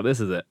identically. Like, this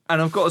is it.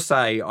 And I've got to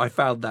say, I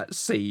found that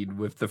scene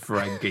with the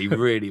Ferengi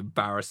really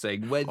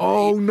embarrassing. When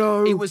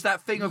no. It was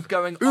that thing of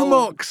going,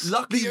 Umox!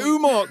 Lucky The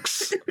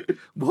Umox!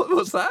 What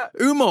was that?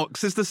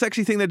 Umox is the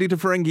sexy thing they do to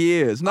Ferengi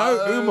ears. No,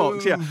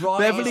 Umox, yeah. Right.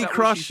 Beverly Is that what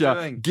Crusher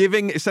she's doing?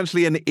 giving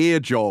essentially an ear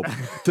job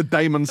to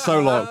Damon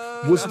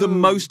Solok was the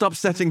most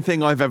upsetting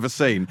thing I've ever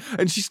seen.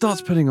 And she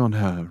starts putting on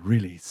her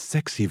really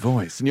sexy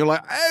voice. And you're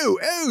like,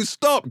 oh,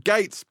 stop,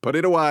 Gates, put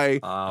it away.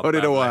 Put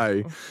it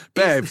away.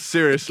 Bev,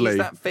 seriously. It's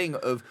that thing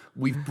of,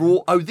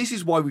 this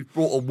is why we've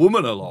brought a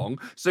woman along,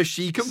 so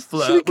she can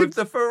flirt with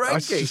the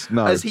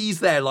Ferengi. As he's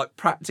there, like,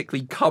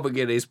 practically coming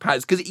in his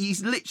pants, because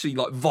he's literally,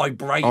 like,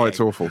 vibrating. Oh, it's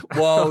awful.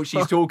 While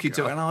she's talking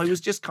to him, and I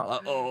was just kind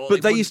of like,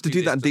 But they used to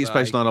do that in Deep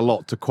Space Nine a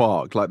lot to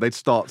Quark. Like, they'd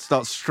start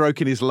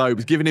stroking his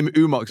lobes, giving him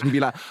Umox, and he'd be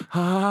like,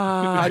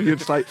 and you're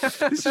just like,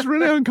 this is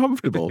really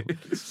uncomfortable.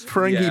 It's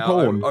Ferengi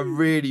porn. I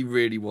really,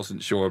 really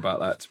wasn't sure about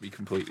that, to be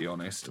completely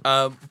honest.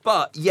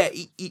 But, yeah,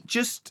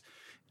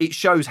 it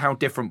shows how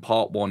different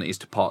part 1 is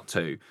to part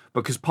 2,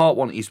 because part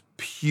 1 is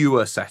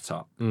pure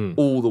setup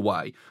all the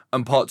way,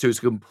 and part 2 is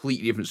a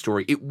completely different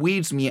story. It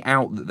weirds me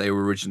out that they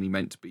were originally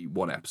meant to be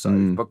one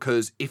episode,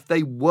 because if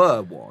they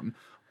were one,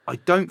 I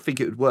don't think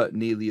it would work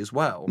nearly as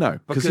well. No,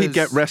 because he'd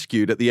get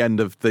rescued at the end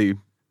of the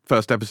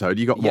first episode.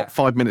 You got,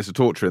 5 minutes of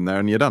torture in there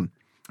and you're done.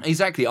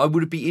 Exactly. I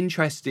would be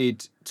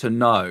interested to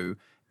know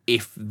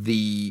if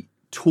the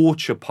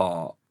torture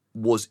part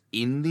was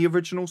in the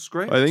original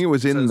script. I think it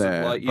was in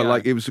there,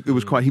 but it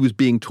was quite. He was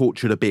being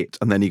tortured a bit,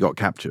 and then he got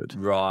captured.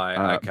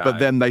 Right. Okay. But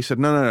then they said,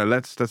 no.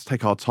 Let's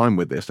take our time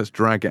with this. Let's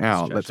drag it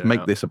out. Let's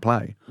make this a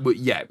play. But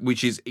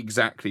which is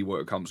exactly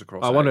what it comes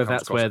across. I wonder if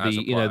that's where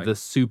the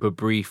super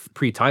brief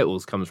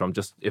pre-titles comes from.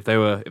 Just if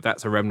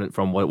that's a remnant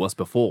from what it was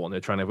before, and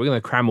we're going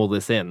to cram all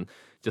this in.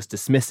 Just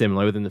dismiss him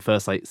within the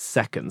first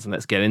seconds, and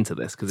let's get into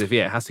this. Because it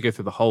has to go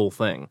through the whole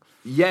thing.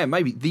 Yeah,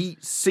 maybe the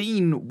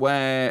scene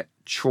where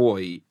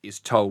Troy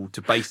is told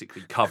to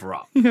basically cover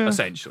up,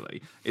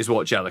 essentially, is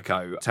what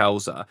Jellicoe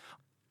tells her.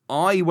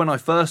 When I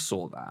first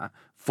saw that,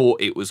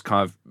 thought it was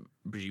kind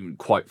of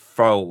quite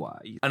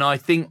throwaway. And I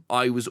think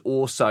I was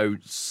also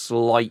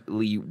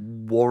slightly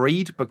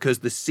worried because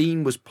the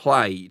scene was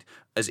played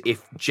as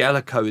if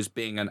Jellicoe is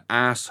being an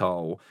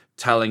asshole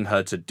telling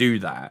her to do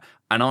that.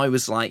 And I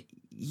was like,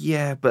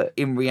 yeah, but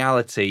in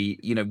reality,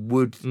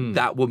 would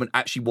that woman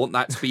actually want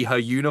that to be her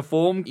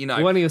uniform?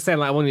 When he was saying,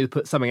 I want you to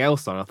put something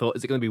else on, I thought,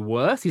 is it going to be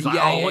worse? He's like,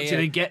 I want you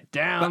to get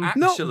down. But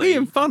not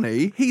being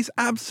funny, he's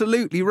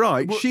absolutely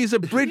right. Well, she's a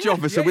bridge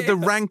officer with the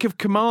rank of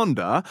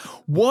commander.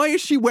 Why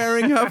is she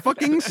wearing her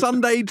fucking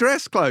Sunday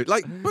dress clothes?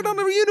 Put on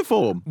her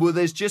uniform. Well,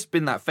 there's just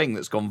been that thing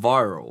that's gone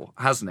viral,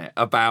 hasn't it?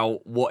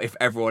 About what if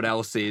everyone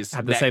else's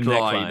had the same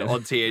neckline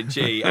on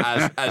TNG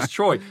as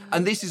Troy.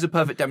 And this is a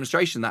perfect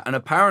demonstration of that. And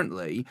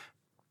apparently,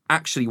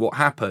 actually what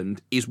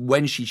happened is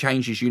when she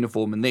changed his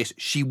uniform in this,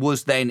 she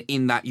was then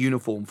in that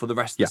uniform for the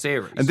rest of the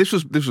series. And this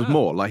was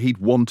more like he'd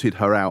wanted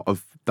her out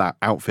of that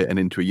outfit and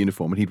into a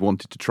uniform, and he'd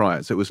wanted to try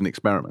it, so it was an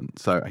experiment.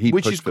 So he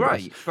which is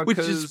great, which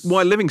is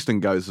why Livingston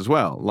goes as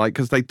well,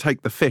 because they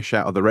take the fish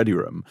out of the ready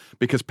room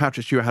because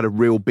Patrick Stewart had a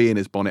real bee in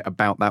his bonnet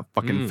about that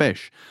fucking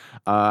fish,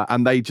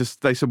 and they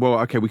said, well,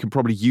 okay, we can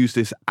probably use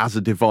this as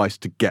a device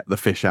to get the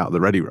fish out of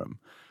the ready room.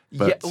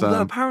 But,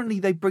 although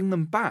apparently they bring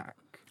them back.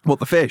 What,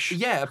 the fish?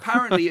 Yeah,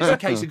 apparently it's a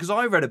case, because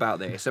I read about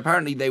this.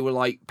 Apparently they were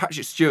like,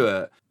 Patrick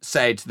Stewart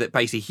said that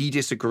basically he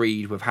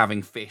disagreed with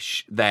having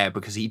fish there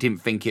because he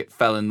didn't think it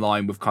fell in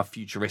line with kind of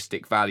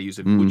futuristic values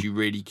of would you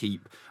really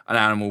keep an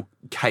animal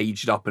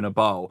caged up in a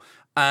bowl?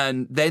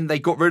 And then they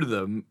got rid of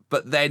them,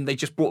 but then they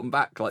just brought them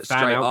back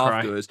straight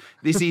afterwards.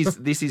 This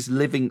is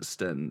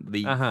Livingston,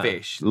 the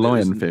fish,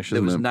 lionfish,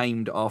 that was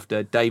named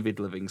after David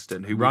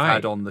Livingston, who we've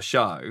had on the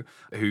show,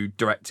 who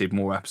directed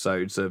more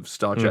episodes of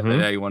Star Trek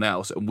than anyone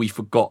else. And we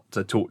forgot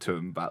to talk to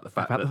him about the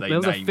fact that there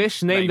was a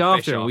fish named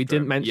after him. We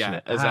didn't mention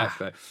it.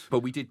 Exactly.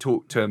 But we did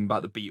talk to him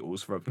about the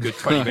Beatles for a good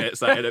 20 minutes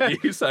that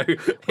interview. So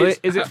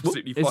it's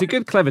absolutely fine. It's a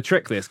good, clever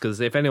trick, this,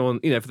 because if anyone,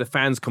 if the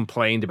fans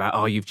complained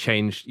about, you've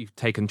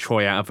taken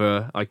Troy out of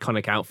a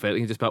iconic outfit,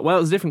 you just be like, well,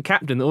 it was a different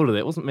captain that ordered it.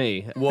 It wasn't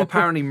me. Well,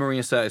 apparently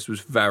Maria Sirtis was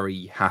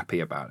very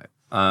happy about it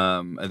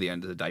at the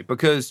end of the day,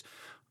 because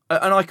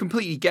and I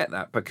completely get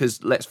that,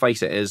 because let's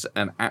face it, as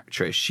an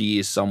actress, she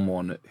is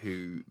someone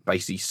who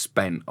basically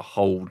spent a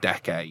whole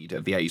decade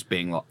of the 80s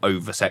being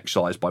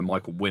over-sexualized by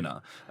Michael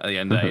Winner at the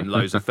end of the day in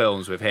loads of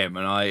films with him,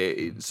 and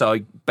I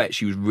bet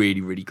she was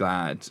really, really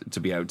glad to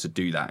be able to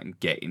do that and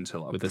get into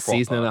with a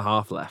season and a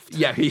half left.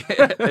 Yeah,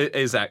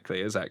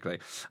 exactly.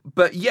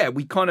 But yeah,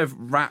 we kind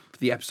of wrapped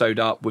the episode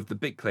up with the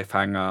big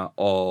cliffhanger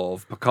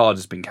of Picard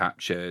has been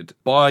captured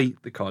by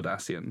the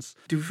Cardassians.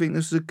 Do you think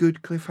this is a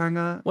good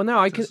cliffhanger? Well, no,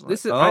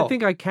 I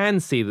think I can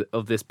see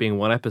of this being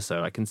one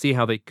episode. I can see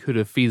how they could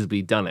have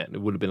feasibly done it.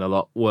 It would have been a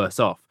lot worse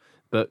off.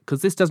 But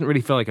because this doesn't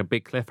really feel like a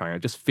big cliffhanger,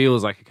 it just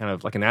feels like a kind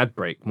of like an ad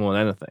break more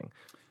than anything.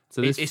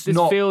 So this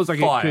not feels like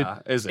fire, it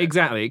could, is it?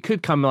 Exactly. It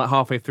could come like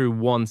halfway through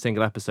one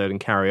single episode and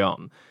carry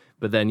on.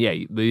 But then, yeah,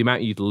 the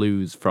amount you'd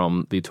lose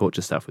from the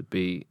torture stuff would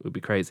be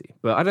crazy.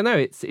 But I don't know.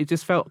 It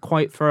just felt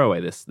quite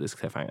throwaway, this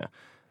cliffhanger.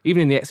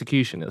 Even in the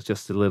execution, it was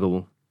just a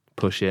little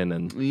push in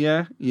and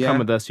come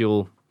with us,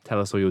 you'll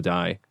tell us or you'll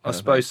die. I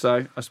suppose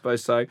so.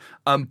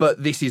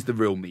 But this is the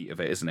real meat of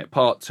it, isn't it?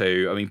 Part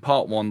 2, I mean,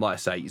 part 1, like I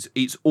say,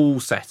 it's all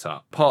set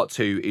up. Part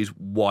 2 is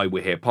why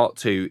we're here. Part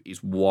 2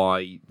 is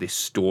why this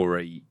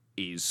story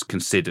is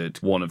considered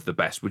one of the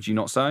best. Would you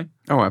not say?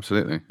 Oh,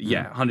 absolutely.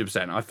 Yeah,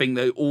 100%. I think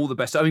they're all the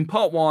best. I mean,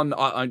 part 1,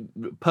 I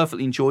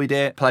perfectly enjoyed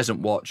it. Pleasant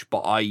watch.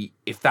 But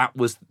if that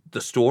was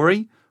the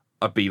story,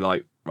 I'd be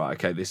like, right,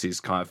 okay, this is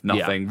kind of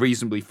nothing,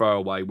 reasonably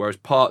throwaway. Whereas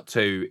part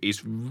 2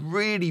 is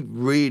really,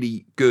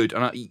 really good.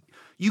 And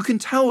you can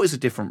tell it's a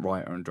different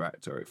writer and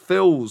director. It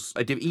feels,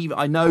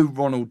 I know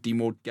Ronald D.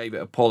 Moore gave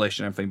it a polish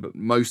and everything, but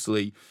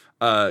mostly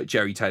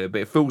Jerry Taylor.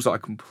 But it feels like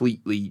a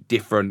completely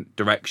different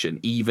direction,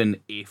 even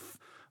if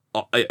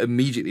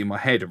immediately in my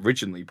head,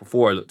 originally,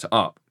 before I looked it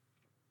up,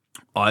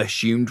 I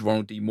assumed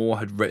Ronald D. Moore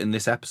had written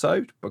this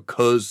episode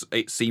because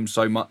it seems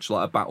so much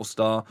like a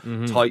Battlestar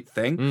type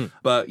thing.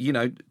 But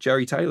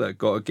Jerry Taylor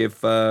got to give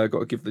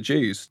the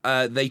dues.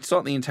 They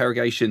start the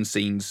interrogation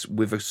scenes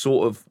with a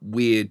sort of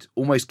weird,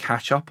 almost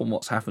catch up on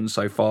what's happened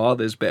so far.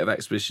 There's a bit of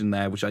exposition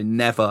there, which I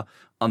never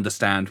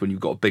understand when you've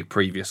got a big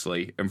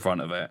previously in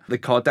front of it. The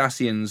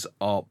Cardassians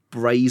are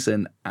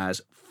brazen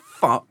as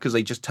fuck because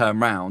they just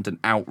turn around and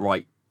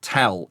outright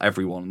tell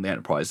everyone in the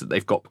Enterprise that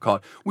they've got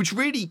Picard, which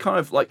really kind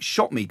of like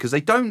shocked me because they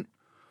don't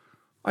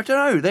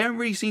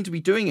really seem to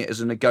be doing it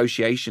as a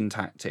negotiation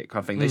tactic.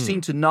 I think they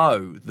seem to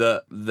know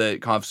that the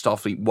kind of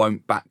Starfleet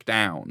won't back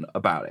down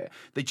about it.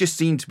 They just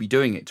seem to be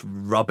doing it to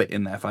rub it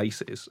in their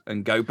faces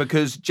and go,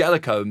 because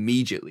Jellicoe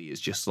immediately is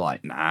just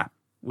like, nah,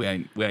 we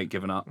ain't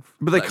giving up.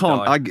 But they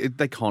can't.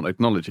 They can't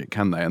acknowledge it,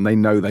 can they? And they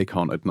know they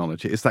can't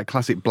acknowledge it. It's that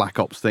classic Black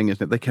Ops thing,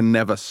 isn't it? They can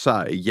never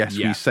say, yes,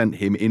 we sent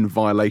him in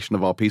violation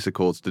of our peace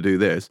accords to do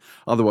this.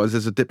 Otherwise,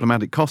 there's a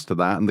diplomatic cost to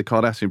that, and the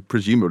Cardassian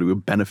presumably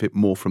would benefit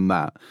more from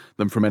that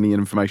than from any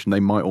information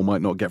they might or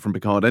might not get from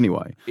Picard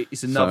anyway.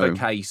 It's another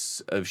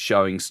case of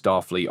showing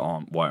Starfleet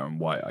aren't white on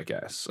white, I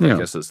guess. I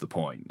guess that's the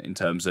point in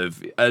terms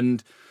of...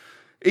 And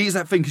it is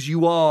that thing, because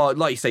you are,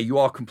 like you say, you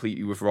are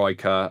completely with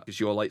Riker, because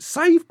you're like,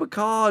 save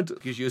Picard,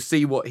 because you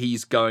see what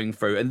he's going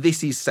through. And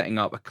this is setting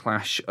up a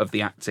clash of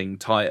the acting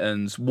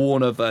titans,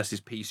 Warner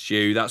versus Peace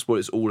Stew. That's what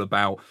it's all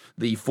about.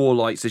 The Four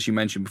Lights, as you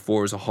mentioned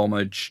before, is a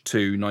homage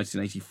to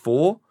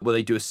 1984, where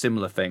they do a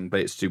similar thing, but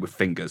it's to do with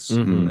fingers.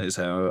 It's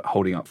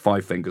holding up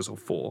 5 fingers or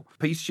 4.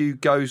 Peace Stew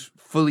goes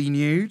fully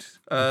nude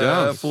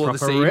for the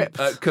scene.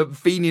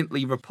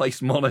 Conveniently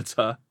replaced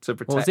monitor to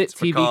protect. Was it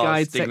TV Picard's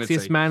Guide dignity.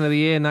 Sexiest Man of the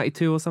Year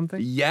 92 or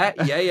something? Yeah.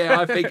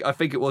 I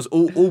think it was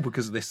all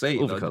because of this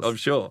scene. I'm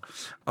sure.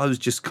 I was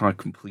just kind of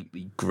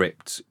completely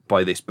gripped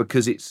by this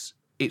because it's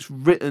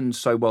written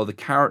so well. The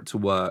character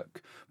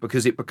work,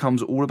 because it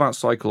becomes all about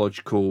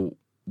psychological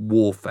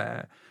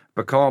warfare.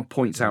 Picard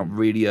points out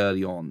really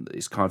early on that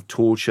it's kind of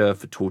torture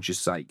for torture's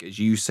sake. As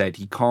you said,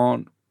 he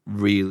can't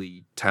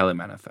really tell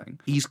him anything.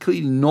 He's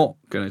clearly not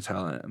going to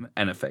tell him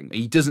anything.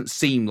 He doesn't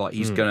seem like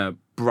he's going to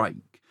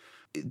break.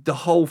 The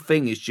whole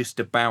thing is just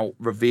about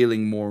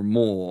revealing more and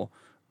more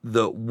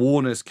that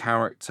Warner's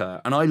character,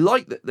 and I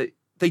like that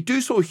they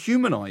do sort of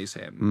humanize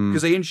him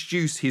because they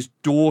introduce his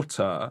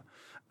daughter,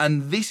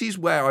 and this is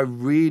where I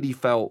really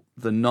felt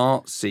the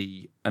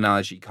Nazi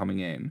analogy coming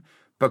in,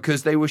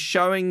 because they were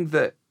showing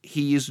that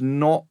he is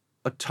not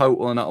a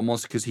total and utter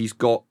monster because he's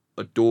got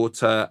a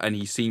daughter and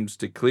he seems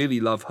to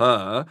clearly love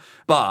her,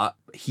 but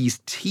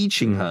he's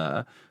teaching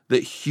her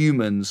that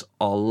humans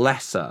are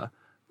lesser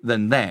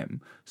than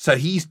them. So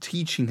he's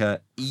teaching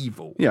her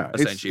evil,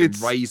 essentially,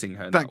 it's raising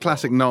her. That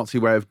classic Nazi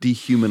way of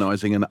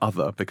dehumanizing an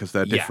other because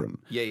they're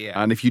different. Yeah.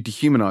 And if you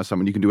dehumanize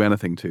someone, you can do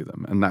anything to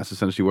them. And that's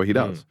essentially what he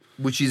does.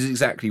 Which is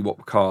exactly what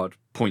Picard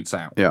points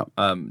out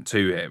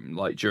to him,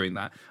 like during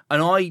that.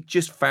 And I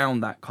just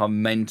found that kind of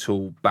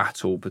mental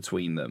battle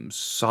between them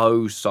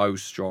so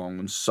strong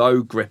and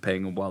so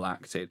gripping and well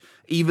acted.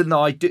 Even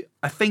though I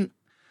think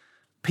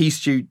Peace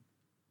Stew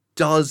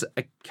does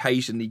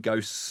occasionally go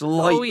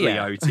slightly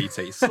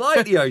OTT,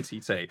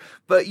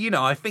 but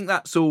I think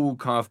that's all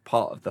kind of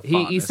part of the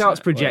fun. He starts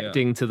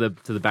projecting to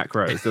the back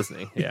rows, doesn't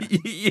he?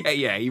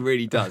 Yeah, he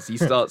really does. He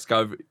starts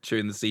going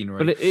chewing the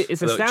scenery, but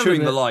it's astounding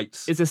chewing the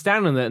lights. It's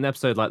astounding that an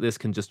episode like this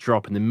can just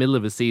drop in the middle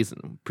of a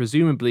season,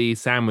 presumably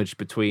sandwiched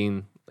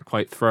between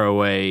quite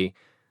throwaway,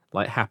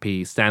 like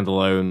happy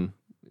standalone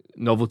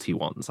novelty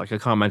ones. Like I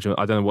can't imagine.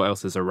 I don't know what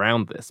else is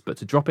around this, but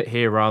to drop it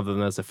here rather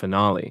than as a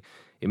finale,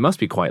 it must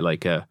be quite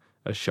like a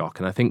shock.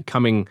 And I think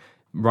coming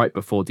right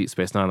before Deep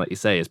Space Nine, like you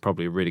say, is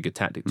probably a really good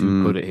tactic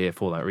to put it here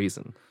for that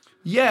reason.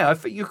 Yeah, I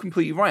think you're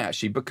completely right,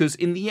 actually, because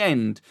in the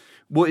end,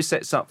 what it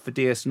sets up for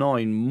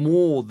DS9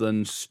 more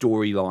than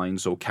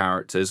storylines or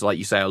characters, like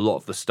you say, a lot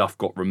of the stuff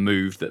got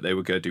removed that they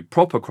were going to do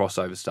proper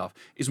crossover stuff,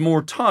 is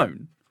more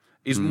tone,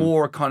 is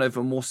more a kind of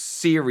a more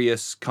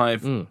serious,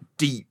 kind of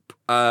deep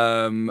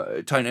tone.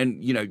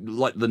 And, you know,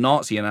 like the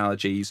Nazi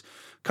analogies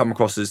come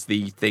across as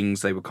the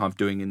things they were kind of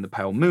doing in The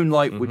Pale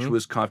Moonlight, which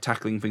was kind of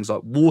tackling things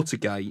like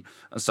Watergate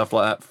and stuff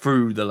like that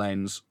through the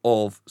lens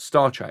of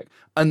Star Trek.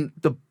 And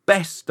the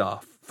best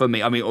stuff for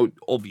me, I mean,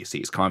 obviously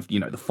it's kind of, you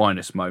know, the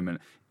finest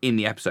moment in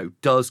the episode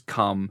does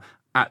come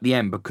at the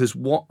end, because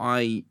what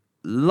I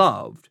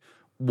loved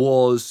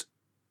was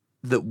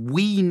that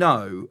we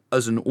know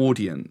as an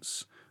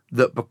audience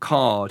that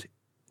Picard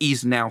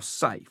is now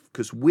safe,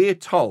 because we're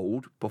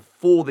told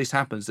before this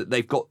happens that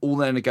they've got all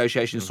their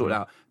negotiations sorted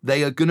out.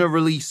 They are going to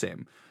release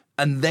him.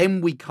 And then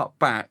we cut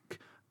back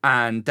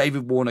and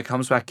David Warner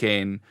comes back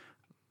in,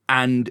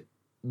 and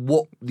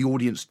what the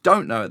audience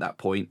don't know at that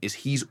point is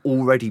he's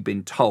already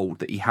been told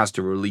that he has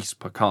to release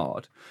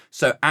Picard.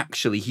 So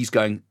actually he's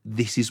going,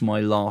 this is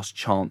my last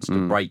chance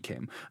to break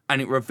him. And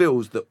it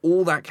reveals that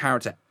all that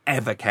character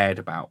ever cared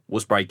about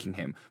was breaking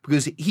him,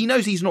 because he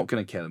knows he's not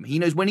going to kill him. He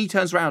knows when he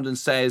turns around and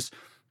says,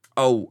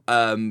 oh,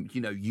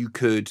 you know, you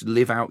could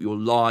live out your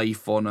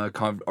life on a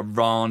kind of a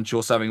ranch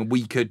or something, and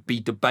we could be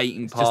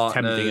debating partners. Just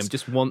tempting him,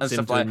 just wants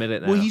him to admit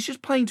it now. Well, he's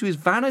just playing to his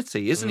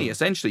vanity, isn't he,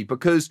 essentially?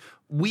 Because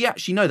we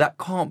actually know that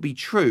can't be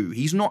true.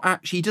 He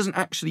doesn't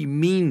actually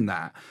mean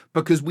that,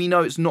 because we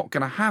know it's not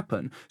going to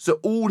happen. So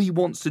all he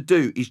wants to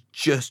do is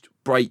just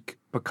break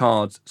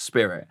Picard's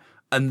spirit.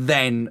 And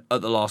then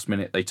at the last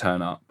minute, they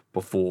turn up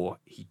before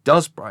he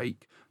does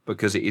break,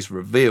 because it is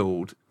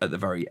revealed at the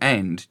very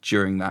end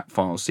during that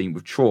final scene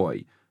with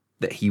Troy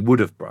that he would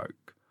have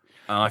broke.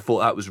 And I thought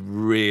that was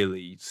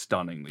really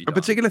stunningly done. A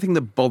particular thing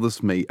that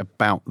bothers me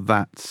about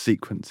that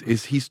sequence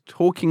is he's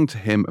talking to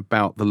him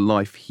about the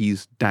life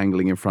he's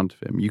dangling in front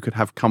of him. You could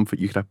have comfort,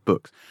 you could have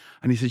books.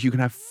 And he says you can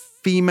have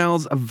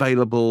females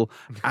available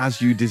as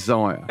you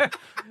desire.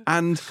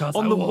 And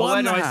on the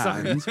one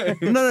hand,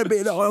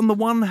 but on the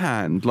one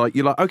hand, like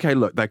you're like, okay,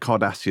 look, they're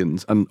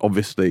Cardassians, and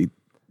obviously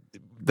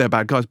they're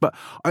bad guys, but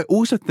I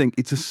also think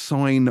it's a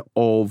sign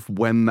of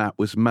when that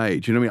was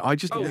made. You know what I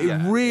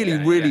mean?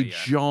 It really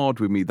jarred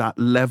with me, that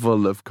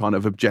level of kind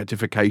of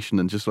objectification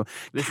and just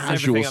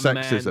casual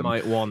sexism. Man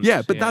might want.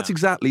 But that's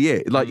exactly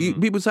it. Like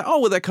people say, oh,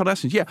 well, they're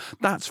Cardassians. Yeah,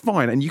 that's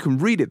fine, and you can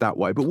read it that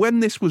way. But when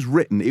this was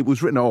written, it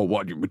was written, oh,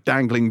 what, you were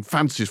dangling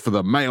fantasies for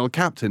the male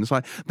captain. It's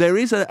like there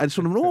is a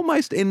sort of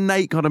almost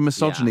innate kind of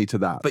misogyny to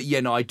that. But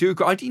yeah, no, I do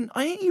agree. I didn't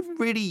even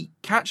really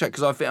catch that,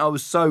 because I think I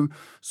was so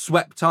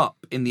swept up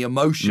in the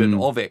emotion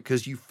of it,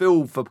 because you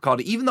feel for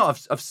Picard, even though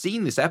I've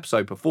seen this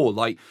episode before.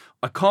 Like,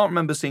 I can't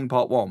remember seeing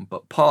part 1,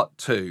 but part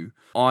 2,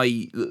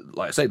 like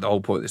I say, the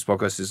whole point of this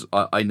podcast is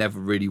I never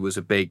really was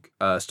a big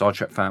Star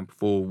Trek fan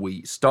before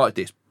we started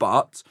this,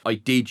 but I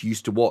did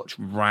used to watch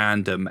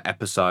random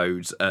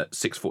episodes at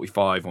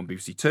 6:45 on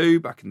BBC Two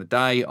back in the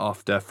day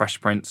after Fresh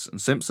Prince and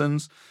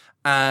Simpsons,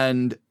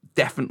 and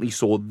definitely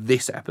saw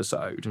this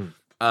episode.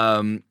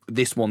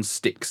 This one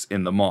sticks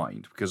in the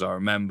mind because I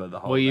remember the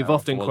whole. Well, you've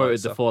often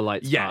quoted the Four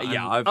Lights.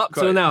 Yeah. Up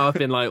till now, I've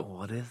been like,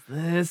 what is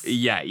this?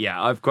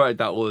 Yeah. I've quoted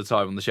that all the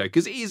time on the show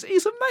because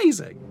it's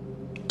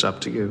amazing. It's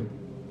up to you.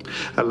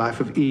 A life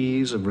of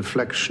ease and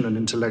reflection and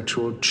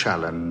intellectual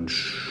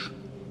challenge.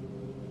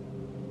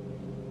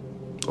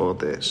 Or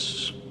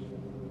this.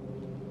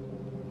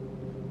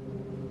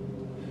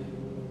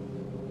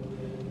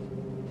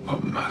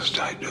 What must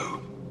I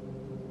do?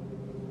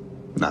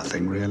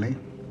 Nothing, really.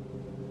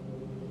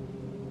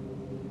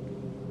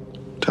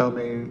 Tell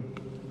me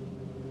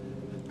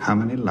how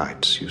many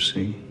lights you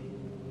see.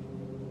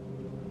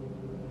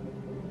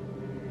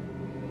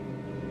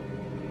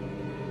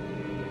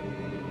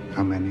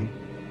 How many?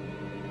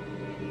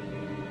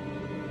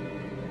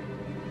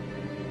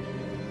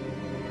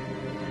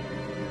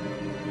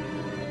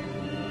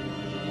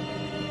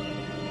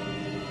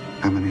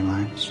 How many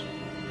lights?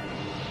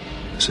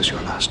 This is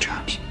your last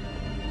chance.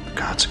 The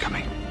guards are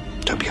coming.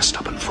 Don't be a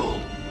stubborn fool.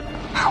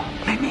 How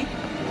many?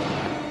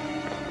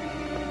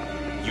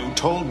 You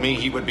told me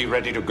he would be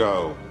ready to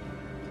go.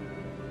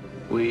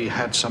 We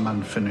had some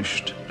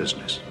unfinished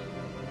business.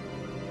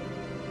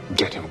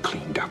 Get him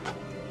cleaned up.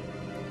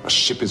 A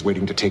ship is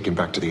waiting to take him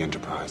back to the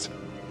Enterprise.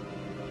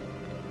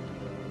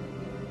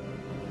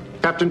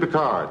 Captain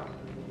Picard.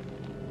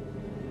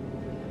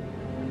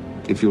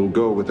 If you'll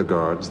go with the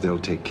guards, they'll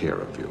take care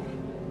of you.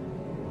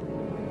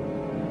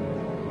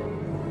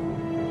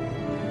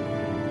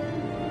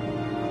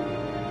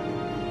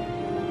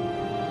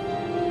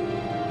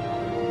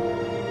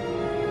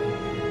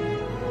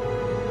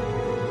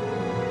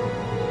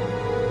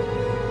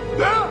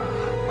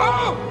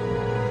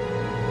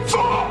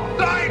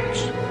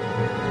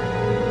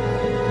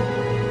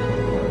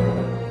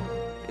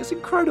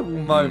 Incredible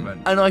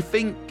moment, and I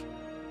think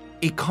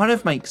it kind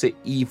of makes it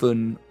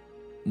even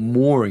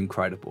more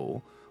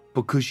incredible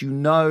because you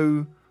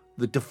know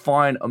the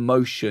defiant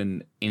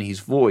emotion in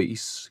his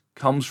voice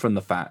comes from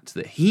the fact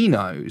that he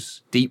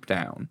knows deep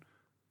down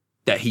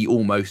that he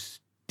almost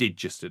did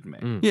just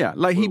admit. Yeah,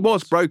 like he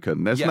was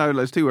broken. There's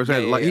two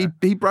ways.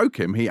 He broke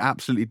him. He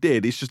absolutely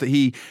did. It's just that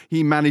he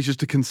manages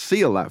to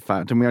conceal that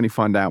fact, and we only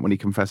find out when he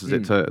confesses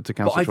it to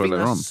Councillor Troy later on.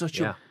 But I think that's such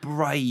a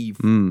brave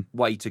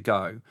way to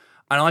go.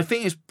 And I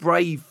think it's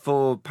brave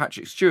for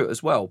Patrick Stewart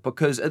as well,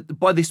 because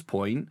by this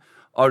point,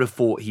 I would have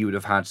thought he would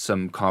have had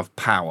some kind of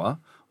power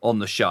on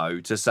the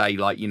show to say,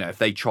 like, you know, if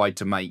they tried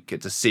to make a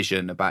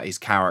decision about his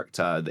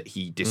character that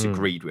he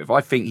disagreed with, I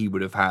think he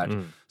would have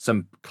had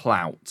some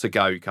clout to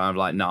go kind of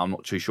like, no, I'm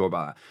not too sure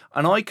about that.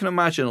 And I can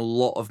imagine a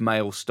lot of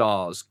male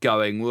stars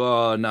going,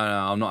 oh, no,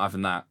 I'm not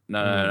having that.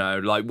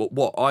 No. Like,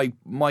 what?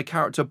 My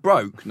character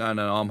broke. No,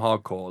 I'm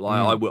hardcore.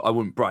 Like, I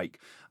wouldn't break.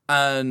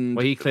 And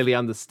he clearly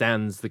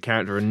understands the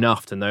character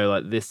enough to know,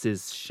 like, this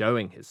is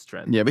showing his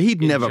strength. Yeah, but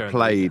he'd never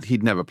played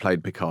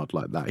Picard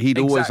like that. He'd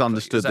always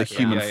understood the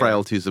human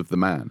frailties of the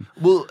man.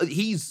 Well,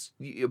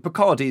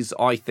 Picard is,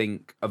 I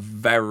think, a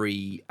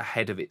very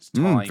ahead of its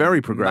time,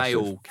 very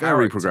progressive, male character,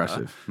 very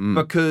progressive,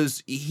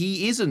 because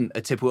he isn't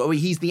a typical. I mean,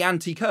 he's the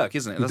anti-Kirk,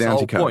 isn't it? That's the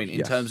whole point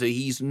in terms of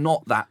he's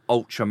not that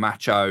ultra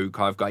macho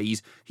kind of guy.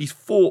 He's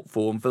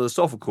thoughtful and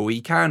philosophical. He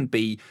can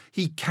do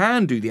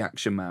the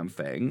action man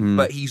thing,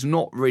 but he's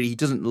not really. He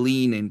doesn't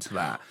lean into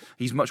that.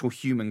 He's much more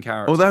human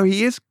character. Although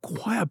he is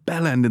quite a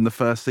bellend in the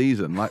first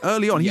season. Like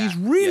early on, he's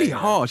really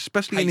harsh,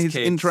 especially in his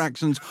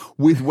interactions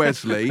with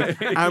Wesley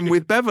and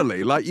with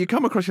Beverly. Like you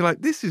come across, you're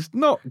like, this is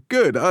not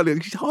good. Early,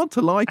 he's hard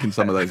to like in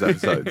some of those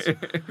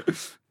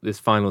episodes. This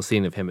final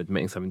scene of him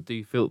admitting something, do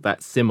you feel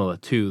that's similar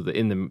to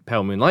in the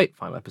Pale Moonlight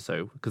final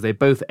episode? Because they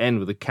both end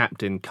with the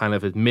captain kind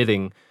of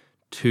admitting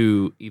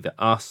to either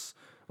us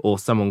or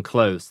someone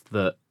close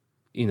that,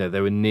 you know, they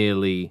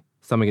were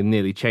something had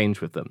nearly changed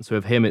with them. So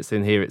with him, it's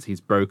in here,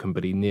 he's broken,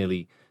 but he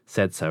nearly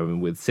said so.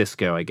 And with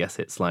Sisko, I guess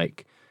it's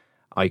like,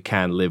 I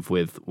can live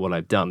with what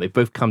I've done. They've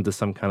both come to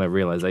some kind of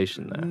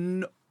realization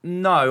there.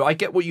 No, I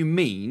get what you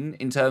mean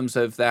in terms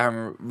of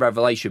their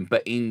revelation,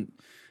 but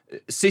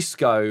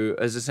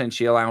Sisko has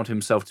essentially allowed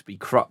himself to be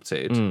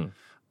corrupted.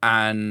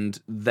 And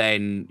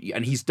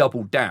he's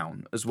doubled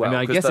down as well.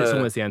 I mean, I guess it's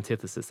almost the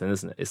antithesis then,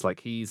 isn't it? It's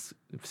like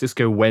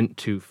Sisko went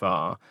too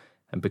far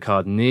and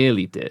Picard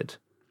nearly did.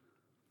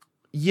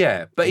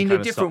 Yeah, but in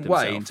a different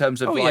way in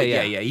terms of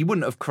he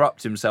wouldn't have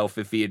corrupted himself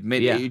if he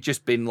admitted it. He'd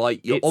just been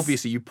like,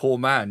 obviously, you poor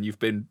man, you've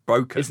been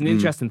broken. It's an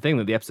interesting thing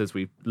that the episodes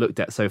we've looked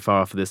at so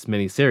far for this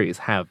mini-series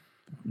have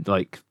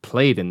like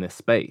played in this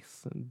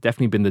space.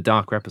 Definitely been the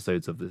darker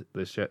episodes of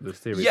the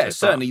series. Yeah,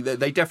 certainly.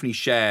 They definitely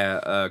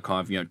share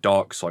kind of,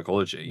 dark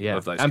psychology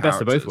of those and characters.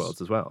 Best of Both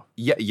Worlds as well.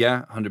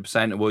 Yeah,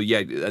 100%. Well, yeah,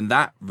 and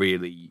that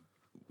really,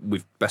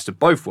 with Best of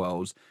Both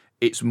Worlds,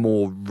 it's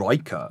more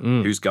Riker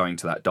who's going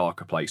to that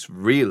darker place,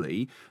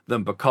 really,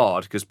 than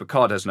Picard, because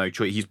Picard has no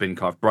choice. He's been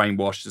kind of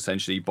brainwashed,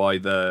 essentially, by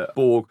the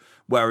Borg,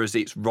 whereas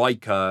it's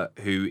Riker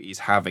who is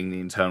having the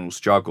internal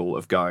struggle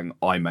of going,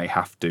 I may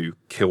have to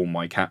kill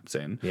my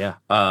captain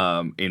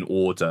in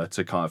order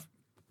to kind of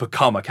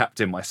become a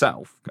captain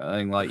myself,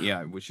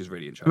 which is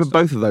really interesting. But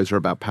both of those are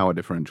about power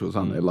differentials,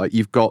 aren't they? Like,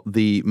 you've got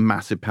the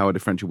massive power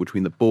differential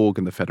between the Borg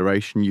and the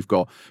Federation. You've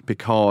got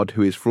Picard,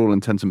 who is, for all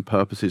intents and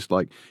purposes,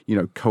 like,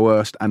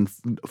 coerced and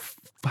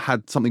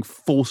had something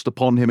forced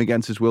upon him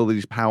against his will that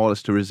he's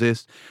powerless to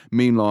resist.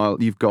 Meanwhile,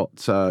 you've got,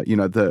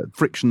 the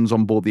frictions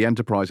on board the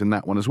Enterprise in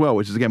that one as well,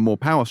 which is, again, more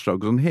power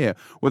struggles. And here,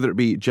 whether it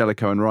be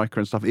Jellicoe and Riker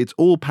and stuff, it's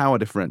all power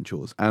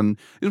differentials. And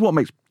this is what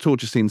makes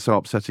torture scenes so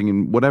upsetting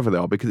in whatever they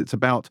are, because it's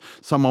about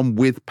someone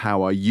with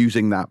power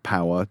using that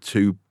power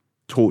to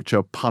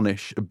torture,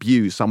 punish,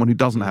 abuse someone who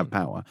doesn't have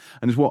power.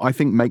 And it's what I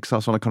think makes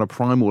us on a kind of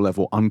primal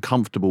level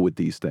uncomfortable with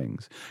these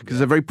things. Because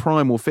a very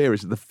primal fear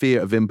is the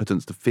fear of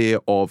impotence, the fear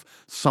of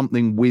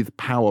something with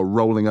power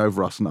rolling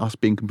over us and us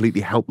being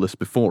completely helpless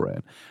before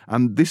it.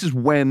 And this is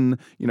when,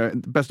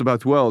 Best of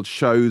Both Worlds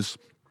shows,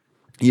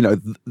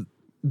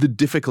 the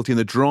difficulty and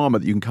the drama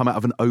that you can come out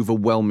of an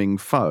overwhelming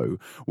foe.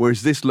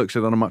 Whereas this looks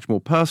at it on a much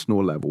more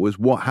personal level, is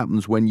what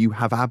happens when you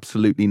have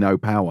absolutely no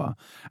power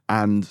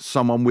and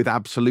someone with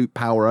absolute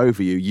power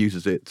over you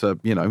uses it to,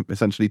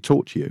 essentially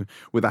torture you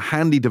with a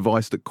handy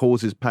device that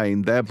causes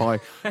pain, thereby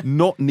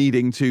not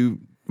needing to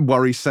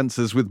worry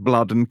sensors with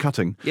blood and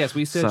cutting. Yes,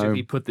 we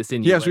surgically put this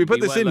in you. Yes, we put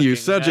this in you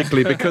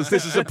surgically because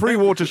this is a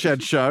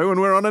pre-Watershed show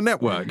and we're on a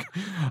network.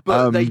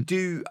 But they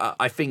do,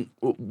 I think,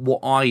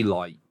 what I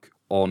like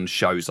on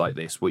shows like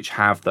this, which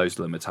have those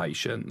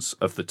limitations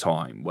of the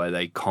time where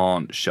they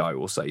can't show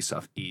or say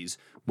stuff, is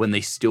when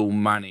they still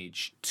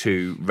manage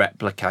to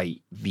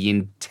replicate the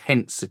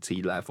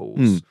intensity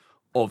levels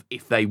of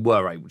if they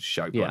were able to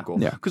show Gore.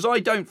 Because I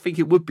don't think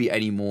it would be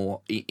any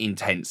more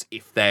intense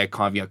if they're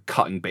kind of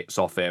cutting bits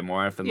off him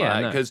or anything like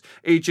that. Because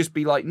it'd just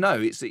be like, no,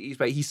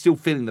 he's still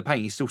feeling the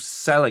pain, he's still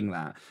selling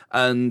that,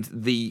 and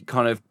the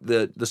kind of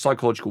the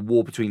psychological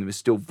war between them is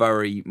still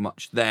very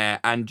much there.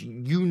 And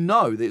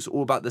that it's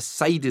all about the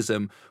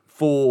sadism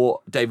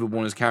for David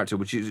Warner's character,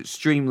 which is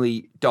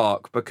extremely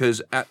dark,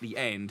 because at the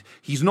end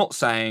he's not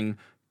saying,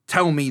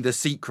 "Tell me the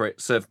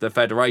secrets of the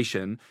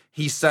Federation."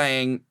 He's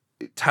saying,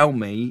 "Tell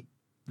me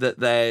that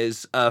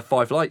there's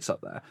 5 lights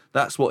up there.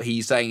 That's what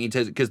he's saying,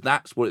 because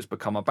that's what it's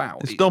become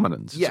about. It's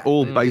dominance. Yeah, it's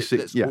all basic.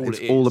 that's Yeah, all it's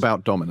it all is.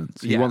 about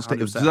dominance. He Yeah, wants to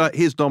 100%. exert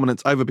his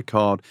dominance over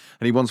Picard,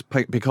 and he wants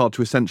Picard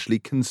to essentially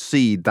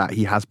concede that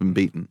he has been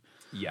beaten.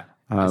 Yeah.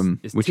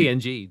 It's which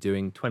TNG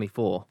doing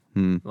 24,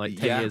 like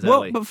 10 years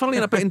Well, early. but funnily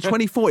enough, but in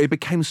 24, it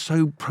became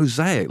so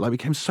prosaic, like it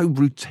became so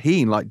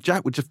routine. Like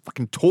Jack would just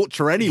fucking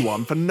torture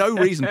anyone for no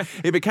reason.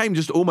 It became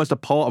just almost a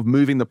part of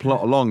moving the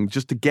plot along,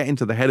 just to get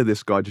into the head of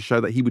this guy, to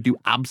show that he would do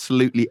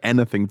absolutely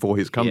anything for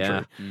his country.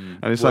 Yeah.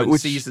 And it's Well, like,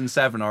 which, season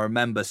 7, I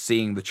remember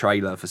seeing the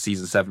trailer for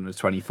season 7 of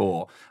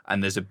 24,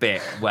 and there's a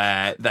bit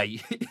where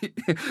they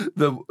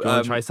Want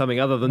to try something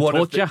other than one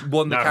torture?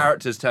 One of the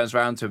characters turns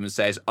around to him and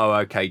says, "Oh,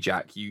 okay,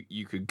 Jack,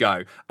 you could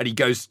go." And he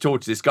goes to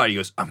torture this guy, and he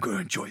goes, "I'm going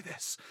to enjoy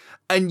this."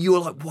 And you're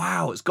like,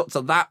 wow, it's got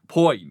to that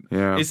point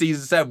in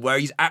season 7 where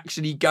he's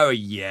actually going,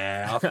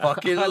 yeah, I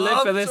fucking I live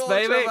love for this,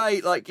 torture, baby.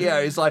 mate. Like, yeah,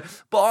 it's like,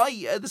 but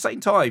at the same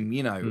time,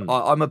 you know,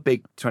 I'm a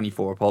big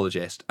 24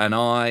 apologist, and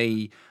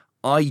I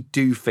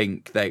do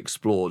think they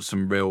explored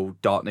some real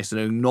darkness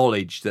and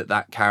acknowledged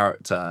that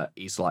character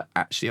is like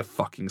actually a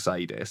fucking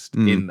sadist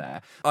in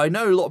there. I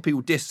know a lot of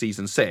people diss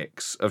season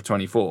 6 of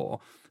 24,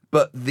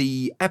 but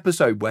the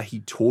episode where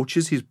he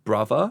tortures his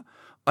brother,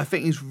 I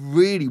think is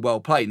really well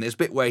played. And there's a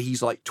bit where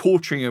he's like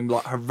torturing him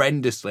like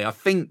horrendously. I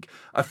think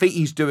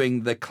he's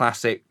doing the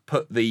classic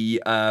put the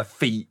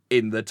feet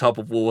in the tub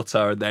of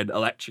water and then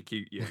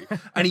electrocute you.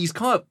 And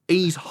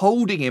he's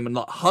holding him and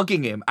like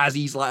hugging him as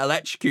he's like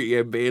electrocuting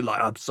him, being like,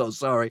 "I'm so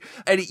sorry."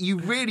 And you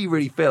really,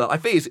 really feel it. I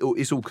think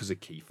it's all because of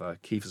Kiefer.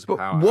 Kiefer's a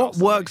powerhouse. what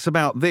works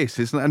about this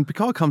is, and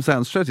Picard comes out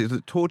and stresses,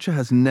 that torture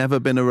has never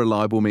been a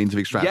reliable means of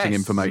extracting Yes.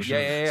 information.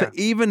 Yeah. So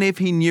even if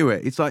he knew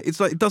it, it's like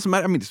it doesn't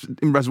matter. I mean, it's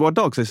in Reservoir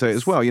Dogs they say it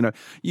as well. You know,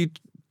 you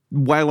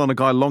wail on a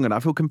guy long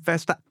enough, he'll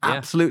confess to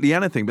absolutely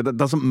anything, but that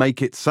doesn't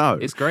make it so.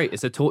 It's great.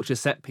 It's a torture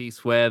set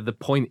piece where the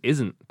point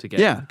isn't to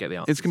get the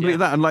answer. It's completely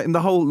that. And like in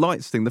the whole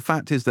lights thing, the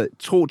fact is that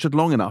tortured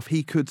long enough,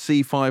 he could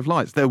see 5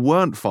 lights. There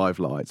weren't 5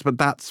 lights, but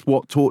that's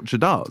what torture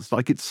does.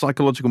 Like, it's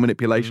psychological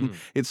manipulation,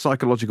 it's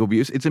psychological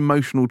abuse, it's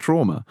emotional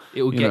trauma.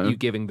 It will get you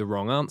giving the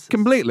wrong answer.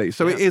 Completely.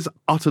 So it is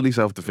utterly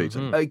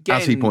self-defeating, Again,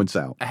 as he points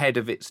out. ahead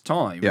of its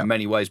time in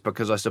many ways,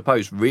 because I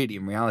suppose really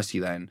in reality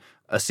then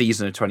a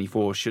season of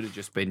 24 should have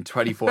just been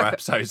 24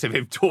 episodes of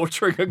him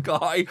torturing a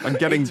guy And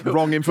getting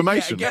wrong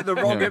information. Yeah, get the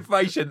wrong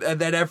information, and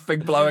then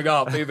everything blowing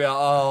up. He'd be like,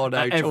 "Oh no,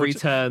 At every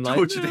turn, like,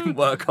 torture didn't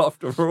work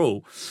after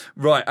all."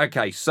 Right,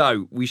 okay,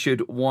 so we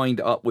should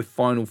wind up with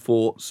final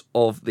thoughts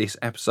of this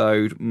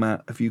episode.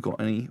 Matt, have you got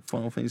any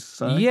final things to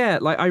say? Yeah,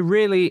 like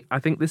I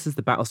think this is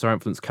the Battlestar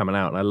influence coming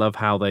out, and I love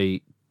how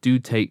they do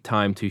take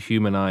time to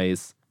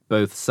humanize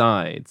both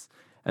sides.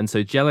 And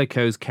so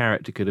Jellicoe's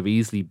character could have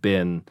easily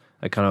been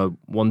a kind of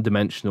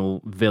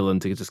one-dimensional villain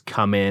to just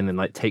come in and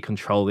like take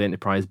control of the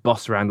Enterprise,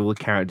 boss around all the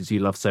characters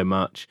you love so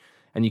much.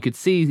 And you could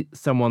see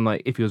someone,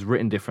 like, if he was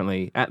written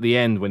differently, at the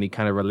end when he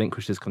kind of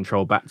relinquished his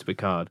control back to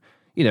Picard,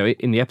 you know,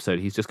 in the episode,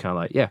 he's just kind of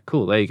like, yeah,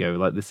 cool, there you go.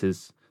 Like, this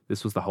was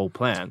the whole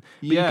plan.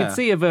 But you could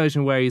see a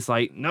version where he's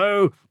like,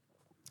 no.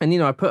 And, you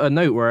know, I put a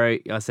note where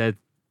I said,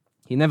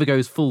 he never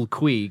goes full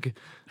Queeg.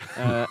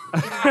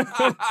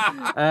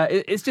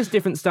 It's just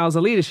different styles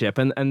of leadership,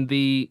 and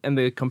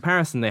the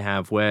comparison they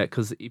have, where,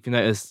 because if you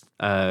notice,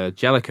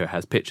 Jellicoe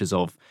has pictures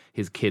of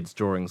his kids'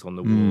 drawings on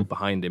the wall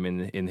behind him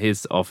in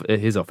his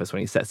office when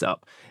he sets it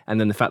up, and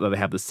then the fact that they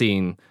have the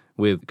scene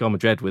with Gone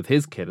with Dread with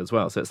his kid as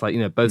well. So it's like, you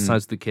know, both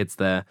sides of the kids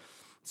there.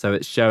 So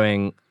it's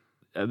showing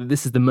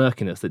this is the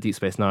murkiness that Deep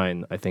Space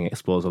Nine, I think,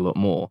 explores a lot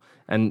more.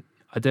 And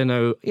I don't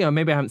know, you know,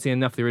 maybe I haven't seen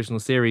enough of the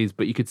original series,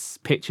 but you could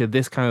picture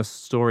this kind of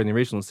story in the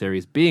original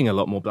series being a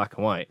lot more black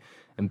and white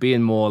and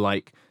being more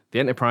like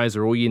the Enterprise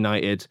are all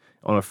united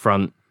on a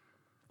front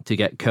to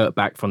get Kirk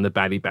back from the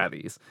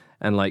baddies.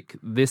 And like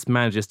this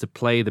manages to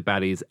play the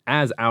baddies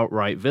as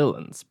outright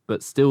villains,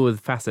 but still with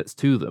facets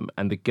to them.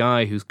 And the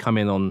guy who's come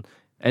in on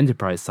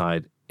Enterprise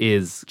side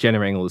is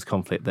generating all this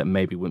conflict that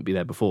maybe wouldn't be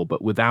there before,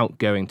 but without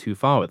going too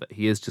far with it.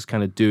 He is just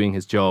kind of doing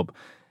his job.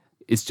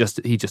 It's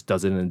just, he just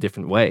does it in a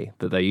different way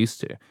that they're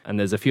used to. And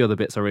there's a few other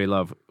bits I really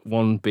love.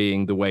 One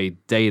being the way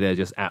Data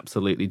just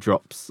absolutely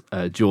drops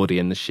Geordi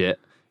in the shit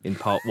in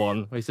part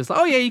 1, where he's just like,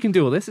 oh yeah, you can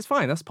do all this, it's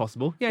fine, that's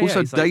possible. Yeah.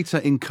 Also, He's like,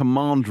 Data in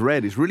Command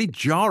Red is really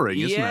jarring,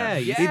 isn't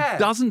it? Yeah. It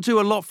doesn't do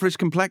a lot for his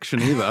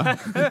complexion either.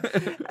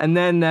 and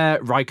then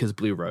Riker's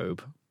blue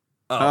robe.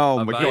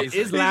 Oh my God.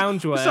 His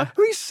loungewear. So,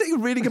 he's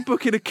sitting reading a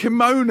book in a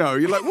kimono.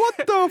 You're like, what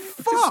the Just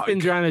fuck?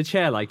 spins around in a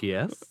chair like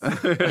yes.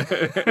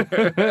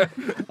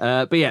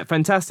 But yeah,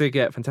 fantastic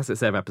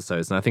set of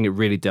episodes, and I think it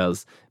really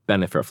does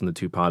benefit from the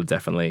 2-part,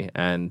 definitely.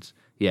 And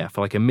yeah, for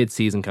like a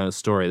mid-season kind of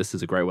story, this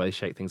is a great way to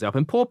shake things up.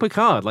 And poor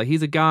Picard, like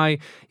he's a guy,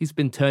 he's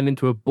been turned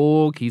into a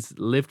Borg, he's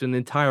lived an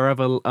entire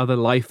other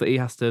life that he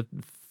has to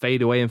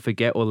fade away and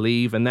forget or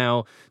leave, and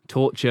now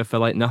torture for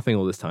like nothing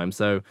all this time.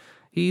 So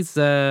he's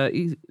got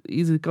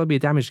to be a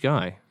damaged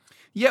guy.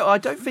 Yeah, I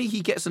don't think he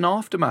gets an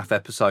aftermath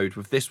episode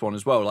with this one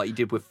as well, like he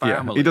did with Yeah,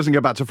 Family. he doesn't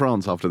go back to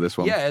France after this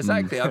one. Yeah,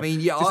 exactly. I mean,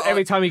 yeah, Just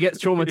every time he gets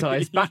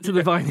traumatized, back to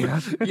the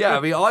vineyard. yeah, I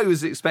mean, I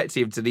was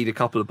expecting him to need a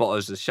couple of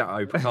bottles of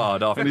Chateau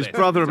Picard after And his this.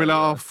 brother will be like,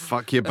 "Oh,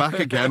 fuck, you're back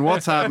again.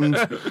 What's happened?"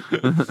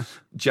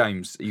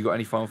 James, you got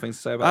any final things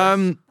to say about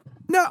this?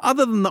 No,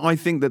 other than that, I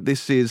think that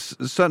this is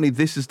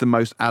the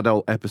most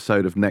adult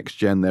episode of Next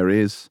Gen there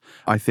is.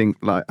 I think,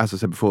 like as I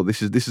said before,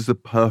 this is the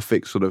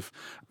perfect sort of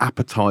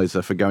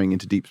appetizer for going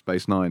into Deep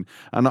Space Nine,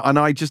 and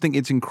I just think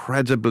it's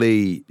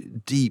incredibly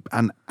deep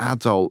and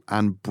adult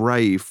and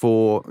brave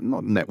for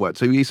not Network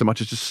TV so much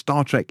as just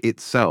Star Trek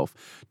itself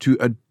to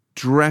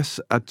address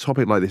a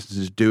topic like this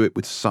and to do it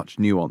with such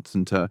nuance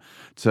and to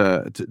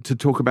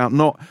talk about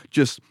not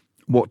just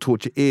what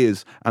torture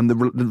is and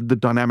the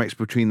dynamics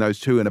between those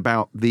two, and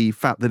about the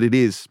fact that it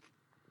is,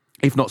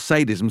 if not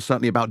sadism,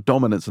 certainly about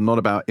dominance and not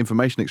about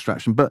information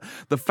extraction. But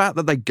the fact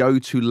that they go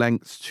to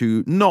lengths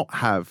to not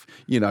have,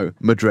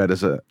 Madred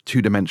as a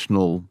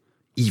two-dimensional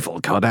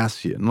evil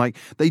Cardassian. Like,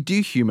 they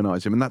do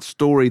humanize him, and that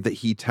story that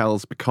he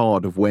tells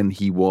Picard of when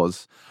he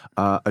was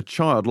a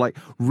child, like,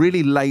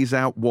 really lays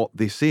out what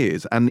this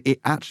is, and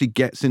it actually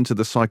gets into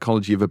the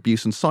psychology of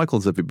abuse and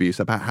cycles of abuse,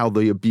 about how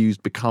the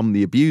abused become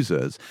the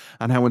abusers,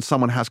 and how when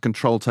someone has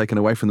control taken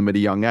away from them at a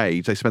young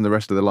age, they spend the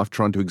rest of their life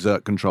trying to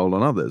exert control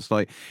on others.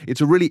 Like, it's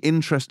a really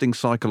interesting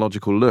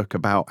psychological look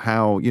about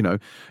how,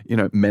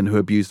 men who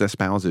abuse their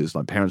spouses,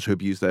 like parents who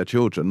abuse their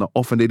children, that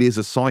often it is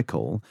a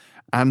cycle.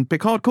 And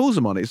Picard calls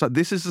him on it. It's like,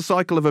 this is the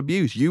cycle of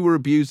abuse. You were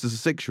abused as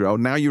a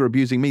 6-year-old. Now you're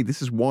abusing me.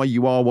 This is why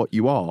you are what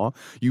you are,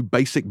 you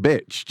basic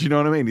bitch. Do you know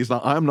what I mean? He's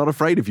like, I'm not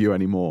afraid of you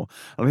anymore.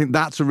 And I think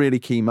that's a really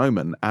key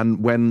moment.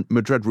 And when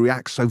Madred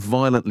reacts so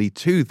violently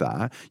to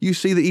that, you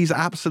see that he's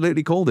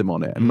absolutely called him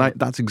on it. And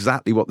that's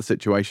exactly what the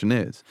situation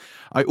is.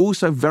 I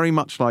also very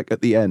much like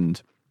at the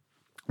end,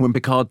 when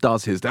Picard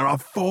does there are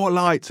 4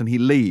 lights, and he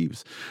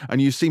leaves,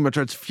 and you see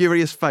Madred's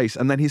furious face,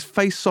 and then his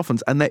face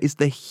softens, and there is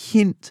the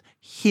hint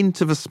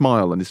of a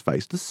smile on his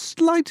face, the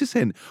slightest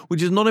hint,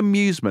 which is not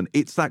amusement.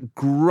 It's that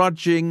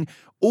grudging,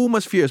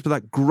 almost furious, but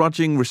that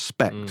grudging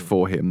respect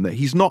for him, that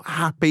he's not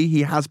happy,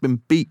 he has been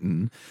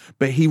beaten,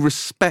 but he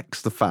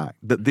respects the fact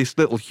that this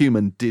little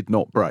human did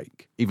not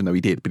break, even though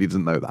he did, but he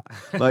doesn't know that.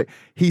 Like,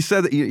 he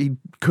said that he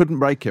couldn't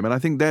break him, and I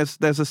think there's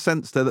a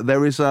sense there that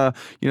there is a,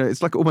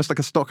 it's like almost like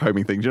a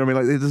Stockholming thing. Do you know what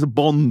I mean? Like, there's a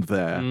bond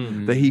there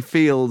that he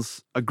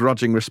feels a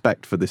grudging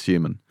respect for this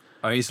human.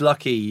 I mean, he's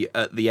lucky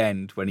at the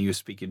end when he was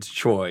speaking to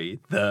Troy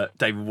that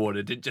David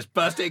Warner didn't just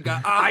burst in and go,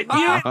 I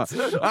knew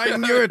it! I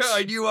knew it!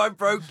 I knew I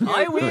broke you!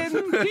 I win!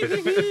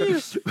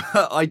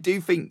 I do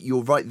think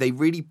you're right. They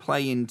really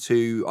play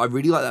into... I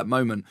really like that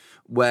moment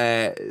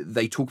where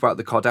they talk about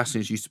the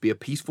Cardassians used to be a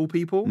peaceful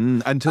people.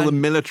 Until the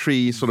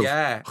military sort of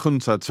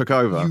junta took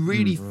over. You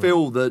really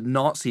feel the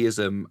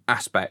Nazism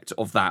aspect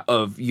of that,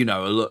 of, a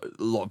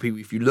lot of people,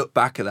 if you look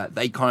back at that,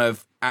 they kind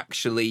of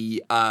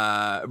actually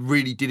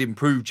really did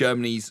improve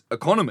Germany's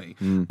economy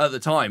at the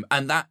time.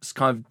 And that's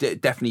kind of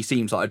definitely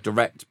seems like a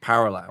direct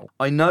parallel.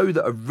 I know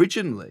that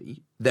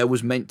originally there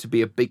was meant to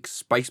be a big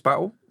space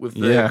battle with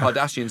the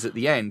Cardassians at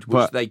the end,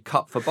 which they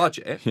cut for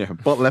budget. Yeah,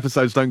 bottle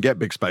episodes don't get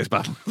big space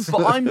battles.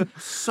 But I'm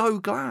so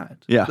glad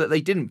that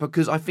they didn't,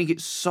 because I think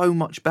it's so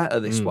much better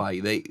this way.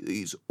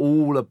 It's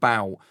all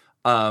about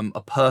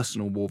a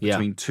personal war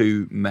between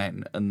two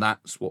men, and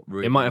that's what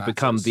really it might have matters.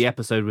 become the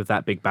episode with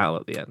that big battle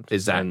at the end.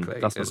 Exactly.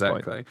 And that's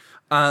the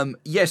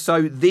point.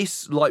 So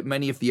this, like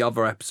many of the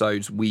other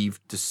episodes we've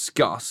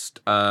discussed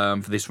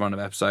for this run of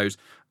episodes,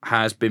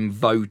 has been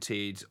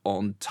voted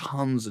on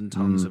tons and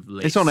tons of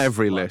lists. It's on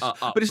every list.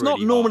 But it's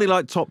really not normally high.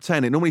 like top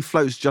 10. It normally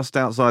floats just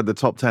outside the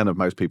top 10 of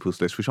most people's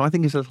lists, which I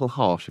think is a little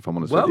harsh, if I'm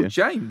honest with you. Well,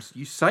 James,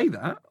 you say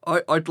that.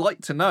 I'd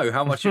like to know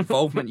how much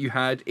involvement you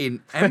had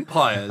in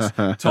Empire's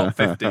top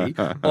 50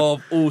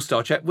 of all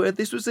Star Trek, where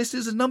this was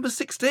listed as number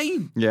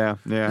 16. Yeah.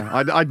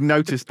 I'd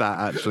noticed that,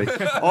 actually.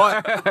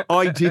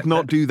 I did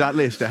not do that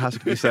list, it has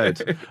to be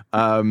said.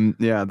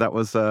 That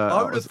was,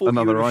 I would have thought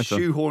another you would have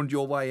item. shoehorned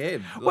your way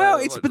in. Well,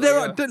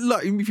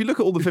 if you look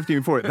at all the 50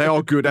 before it, they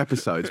are good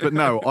episodes. But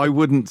no, I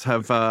wouldn't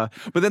have. But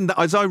then,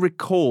 as I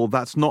recall,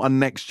 that's not a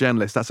next gen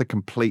list. That's a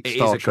complete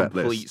Star Trek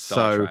list.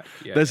 So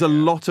there's a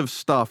lot of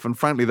stuff, and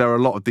frankly, there are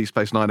a lot of Deep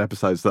Space Nine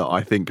episodes that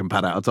I think can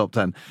pad out a top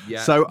 10.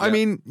 I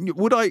mean,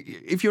 would I?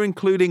 If you're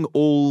including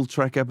all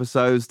Trek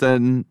episodes,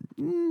 then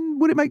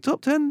would it make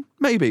top 10?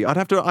 Maybe. I'd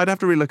have to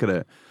relook at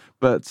it.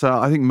 But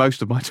I think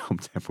most of my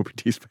top 10 will be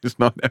Deep Space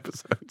Nine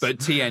episodes. But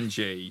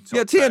TNG.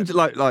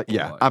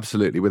 TNG,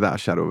 absolutely, without a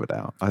shadow of a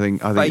doubt. I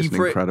think it's an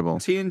incredible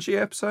TNG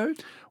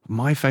episode.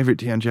 My favorite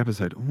TNG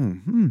episode.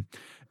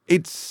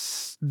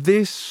 It's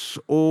this,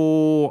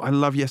 or I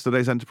love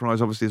Yesterday's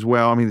Enterprise, obviously, as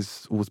well. I mean,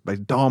 it's always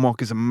based.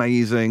 Darmok is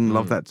amazing.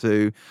 Love that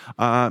too.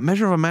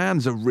 Measure of a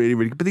Man's a really,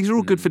 really good. But these are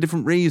all good for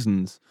different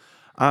reasons.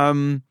 I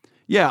mean,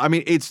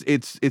 it's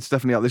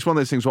definitely out. It's one of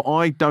those things where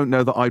I don't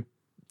know that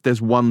there's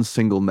one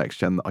single next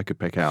gen that I could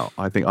pick out.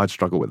 I think I'd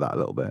struggle with that a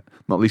little bit.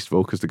 Not least of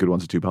all because the good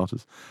ones are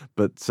 2-parters.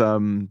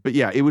 But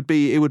yeah, it would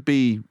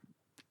be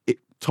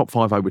top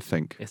 5, I would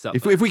think. It's up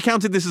If there. we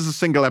counted this as a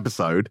single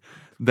episode,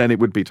 then it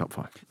would be top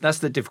 5. That's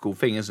the difficult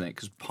thing, isn't it?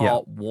 Because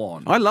part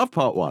one. I love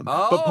part 1,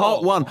 but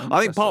part 1,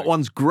 I think part interesting.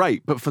 1's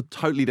great, but for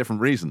totally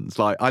different reasons.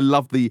 Like I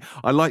like the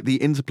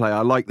interplay,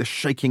 I like the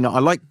shaking up, I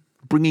like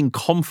bringing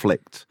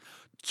conflict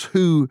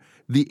to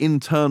the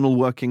internal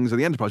workings of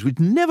the Enterprise, which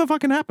never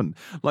fucking happened.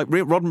 Like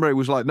Roddenberry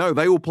was like, no,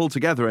 they all pull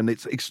together and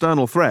it's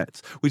external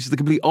threats, which is the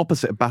complete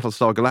opposite of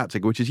Battlestar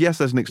Galactica, which is, yes,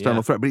 there's an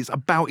external threat, but it's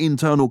about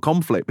internal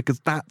conflict because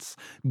that's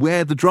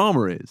where the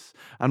drama is.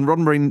 And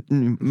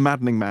Roddenberry,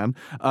 maddening man,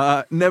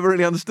 never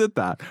really understood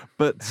that.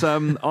 But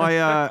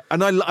I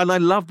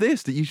love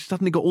this, that you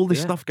suddenly got all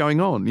this stuff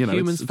going on. You know,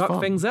 Humans it's fuck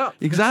fun. things up.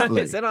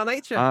 Exactly. It's in our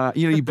nature.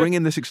 You know, you bring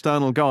in this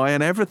external guy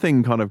and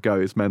everything kind of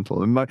goes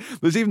mental. And like,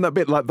 there's even that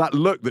bit, like that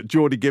look that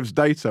Geordie gives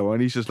Data when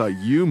he's just like,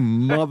 you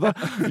mother,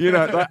 you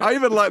know, like, I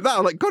even like that.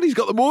 I'm like, God, he's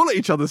got them all at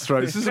each other's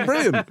throats. This is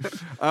brilliant.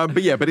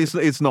 But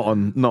it's not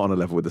on a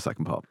level with the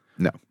second part.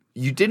 No.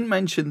 You didn't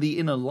mention the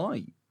Inner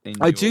Light.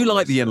 I do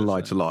like the Inner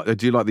Light a lot. I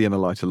do like the Inner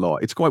Light a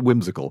lot. It's quite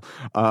whimsical,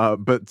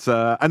 and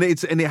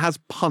it has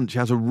punch. It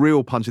has a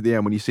real punch at the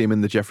end when you see him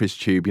in the Jeffries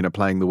tube, you know,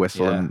 playing the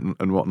whistle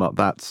and whatnot.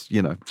 That's,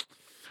 you know,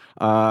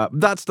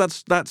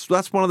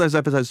 that's one of those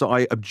episodes that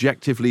I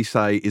objectively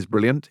say is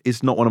brilliant.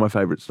 It's not one of my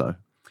favourites though.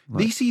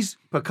 This is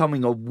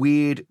becoming a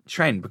weird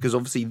trend because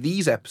obviously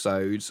these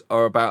episodes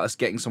are about us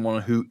getting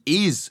someone who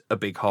is a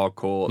big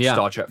hardcore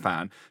Star Trek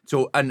fan.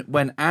 And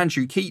when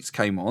Andrew Keats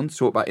came on to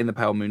talk about In the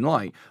Pale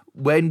Moonlight,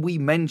 when we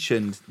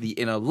mentioned the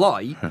Inner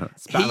Light,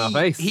 Spat in our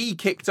face. he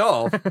kicked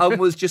off and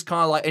was just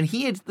kind of like, and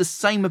he had the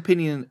same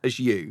opinion as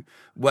you,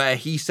 where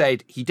he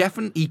said he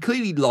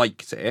clearly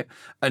liked it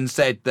and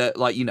said that,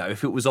 like, you know,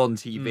 if it was on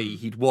TV,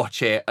 he'd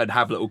watch it and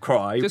have a little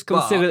cry. Just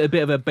consider it a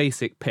bit of a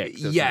basic pick.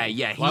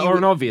 Yeah. Or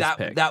an obvious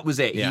pick. That was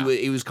it. Yeah.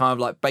 He was kind of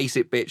like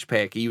basic bitch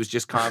pick. He was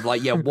just kind of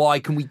like, yeah, why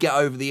can we get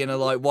over the Inner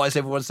Light? Why does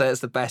everyone say it's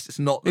the best? It's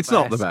not the best. It's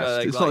not the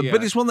best. It's not,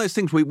 but it's one of those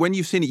things where when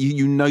you've seen it,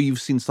 you know you've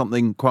seen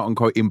something quote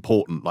unquote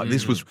important. Like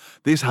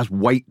this has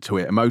weight to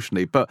it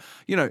emotionally. But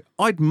you know,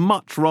 I'd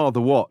much rather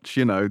watch,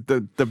 you know,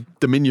 the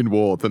Dominion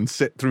War than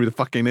sit through the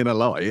fucking Inner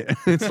Light.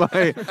 It's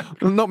like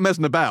I'm not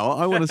messing about.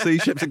 I want to see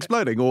ships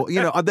exploding, or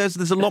you know,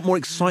 there's a lot more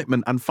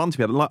excitement and fun to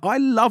be had. Like I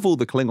love all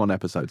the Klingon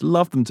episodes,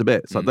 love them to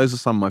bits. Like those are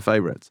some of my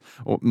favourites,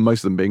 or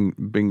most of them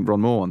being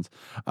Ron Moore ones.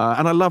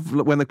 And I love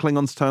when the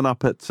Klingons turn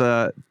up at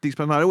Deep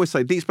Space Nine. I always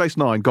say Deep Space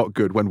Nine got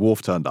good when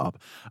Worf turned up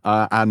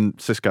and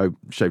Sisko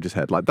shaved his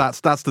head. Like that's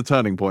the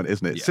turning point,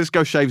 isn't it? Yeah.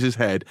 Sisko shaves his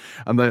head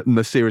and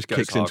the series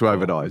kicks into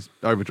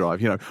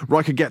overdrive. You know,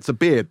 Riker gets a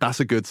beard. That's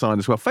a good sign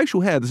as well.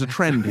 Facial hair. There's a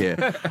trend here.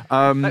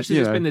 Actually,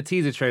 it's been the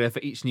teaser trailer for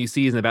each new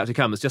season about to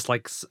come. It's just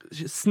like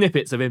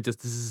snippets of him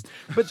just.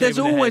 But there's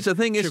always a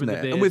thing, isn't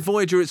it? And with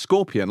Voyager, it's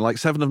Scorpion, like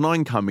 7 of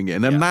 9 coming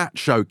in, and that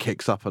show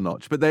kicks up a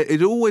notch. But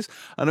it always,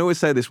 and I always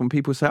say this when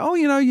people say, "Oh,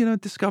 you know,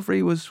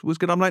 Discovery was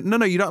good." I'm like,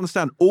 no, you don't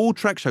understand. All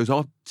Trek shows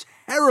are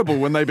terrible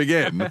when they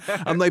begin,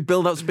 and they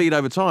build up speed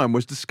over time.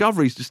 Whereas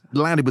Discovery's just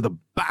landed with a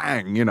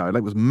bang. You know,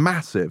 it was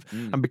massive.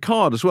 And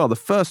Picard as well. The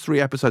first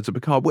 3 episodes of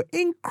Picard were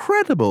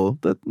incredible.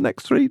 The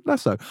next 3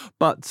 less so.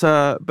 But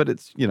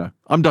it's, you know,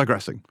 I'm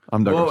digressing.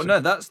 Well, no,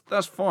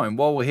 that's fine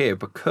while we're here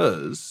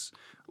because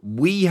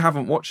we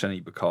haven't watched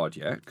any Picard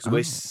yet because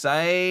we're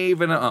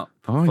saving it up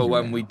for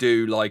when we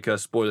do like a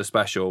spoiler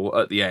special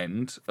at the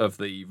end of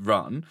the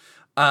run.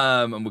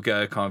 And we're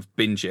going to kind of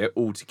binge it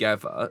all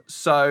together.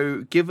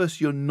 So give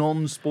us your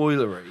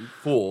non-spoilery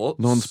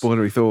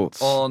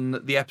thoughts on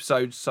the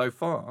episodes so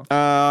far.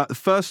 The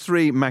first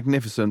 3,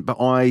 magnificent, but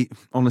I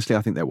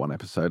think they're one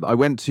episode. I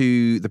went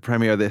to the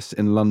premiere of this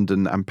in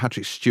London and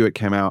Patrick Stewart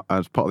came out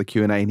as part of the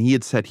Q&A and he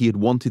had said he had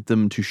wanted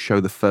them to show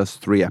the first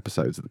 3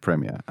 episodes at the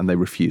premiere and they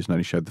refused and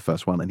only showed the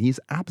first one. And he's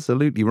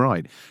absolutely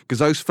right because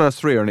those first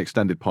 3 are an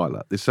extended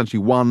pilot. There's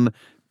essentially one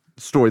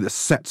story that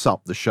sets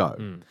up the show.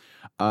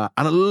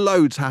 And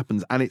loads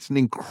happens, and it's an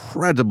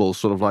incredible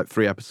sort of like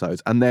 3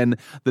 episodes. And then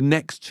the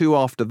next 2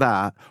 after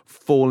that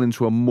fall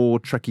into a more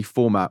Trekkie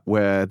format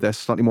where they're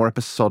slightly more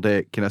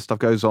episodic. You know, stuff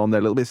goes on. They're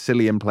a little bit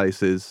silly in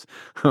places.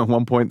 At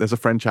one point, there's a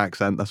French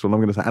accent. That's what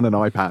I'm going to say, and an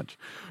eye patch.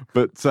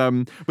 But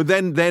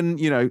then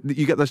you know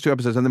you get those 2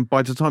 episodes, and then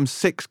by the time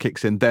 6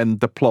 kicks in, then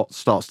the plot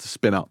starts to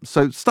spin up.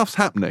 So stuff's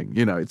happening.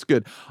 You know, it's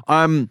good.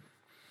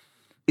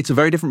 It's a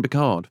very different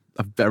Picard,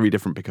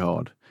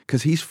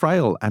 because he's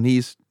frail and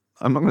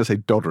I'm not going to say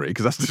doddery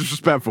because that's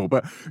disrespectful,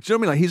 but do you know what I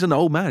mean? Like he's an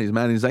old man. He's a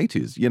man in his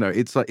 80s. You know,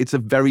 it's like it's a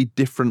very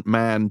different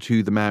man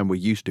to the man we're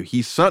used to.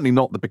 He's certainly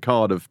not the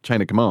Picard of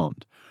Chain of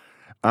Command.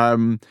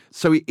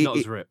 So not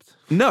as ripped.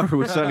 No,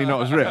 certainly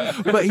not as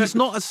ripped. But he's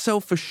not as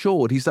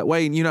self-assured. He's that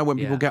way, and you know, when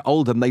people get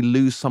older and they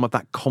lose some of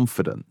that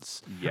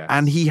confidence. Yes.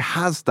 And he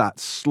has that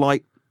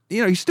slight.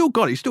 You know, he's still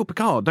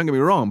Picard, don't get me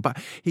wrong,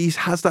 but he's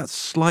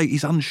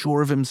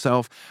unsure of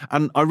himself.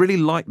 And I really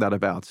like that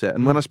about it.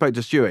 And when I spoke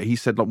to Stuart, he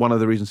said, like, one of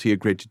the reasons he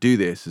agreed to do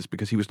this is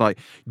because he was like,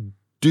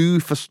 do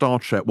for Star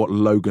Trek what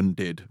Logan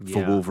did for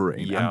Yeah.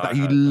 Wolverine. Yeah, and I he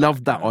heard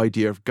loved that, that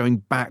idea of going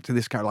back to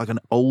this character, like an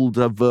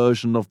older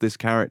version of this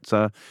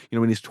character,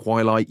 in his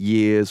twilight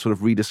years, sort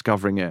of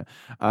rediscovering it.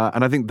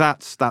 And I think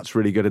that's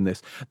really good in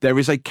this. There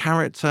is a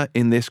character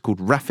in this called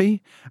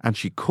Raffi, and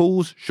she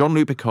calls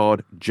Jean-Luc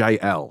Picard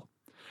JL.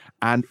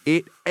 And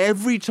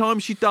every time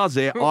she does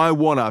it, I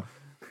want to...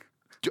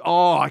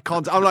 Oh, I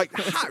can't. I'm like,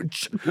 how,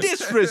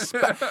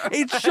 disrespect.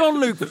 It's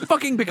Jean-Luc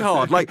fucking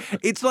Picard. Like,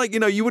 it's like,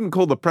 you wouldn't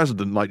call the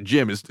president like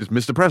Jim is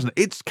Mr. President.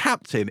 It's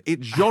Captain.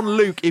 It's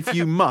Jean-Luc if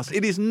you must.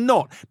 It is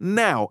not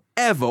now,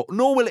 ever,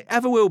 nor will it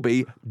ever will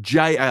be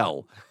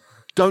JL.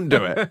 Don't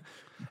do it.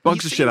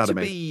 Bugs the shit out of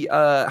me.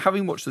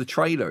 Having watched the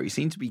trailer, he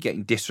seemed to be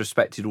getting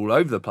disrespected all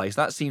over the place.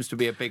 That seems to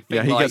be a big thing.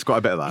 Yeah, he gets quite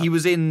a bit of that. He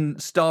was in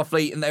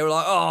Starfleet and they were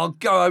like, "Oh,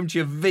 go home to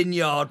your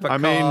vineyard, Picard." I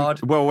mean,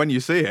 well, when you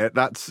see it,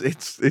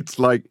 it's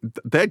like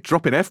they're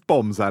dropping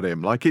F-bombs at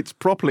him. Like, it's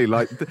properly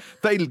like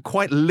they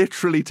quite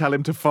literally tell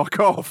him to fuck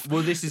off.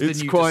 Well, this is the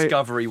new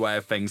Discovery way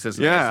of things,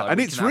 isn't it? Yeah, Like, and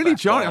we it's can have really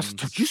jarring. F-bombs.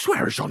 Did you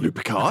swear at Jean-Luc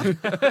Picard?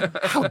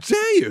 How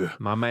dare you?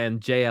 My man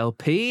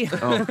JLP.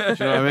 Oh,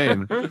 do you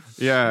know what I mean?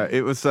 Yeah,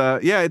 it was.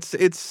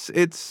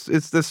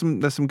 There's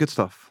some good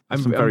stuff.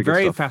 I'm Some very,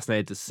 good stuff.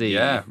 fascinated to see.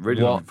 Yeah,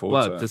 really looking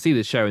forward to it. to see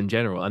the show in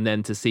general, and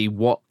then to see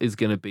what is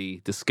going to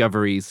be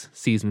Discovery's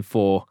season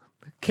 4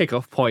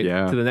 kickoff point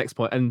Yeah. to the next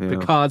point, and Yeah.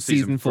 Picard's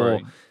season 4.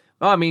 3.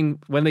 Oh, I mean,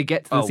 when they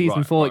get to the Oh, season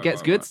right, 4, right, it gets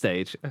right, good right.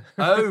 stage.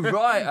 Oh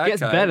right, okay. It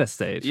gets better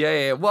stage.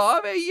 Yeah. Well,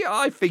 I mean, yeah,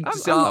 I think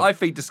I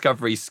think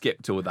Discovery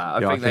skipped all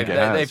that. Yeah, I I think think it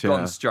they've has, gone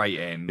yeah. straight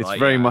in. It's like,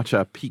 very much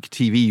a peak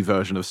TV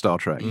version of Star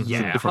Trek. It's a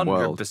Yeah, different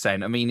world.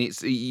 100%. I mean,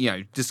 it's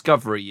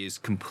Discovery is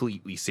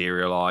completely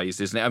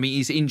serialized, isn't it? I mean,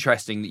 it's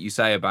interesting that you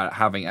say about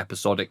having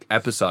episodic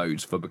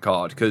episodes for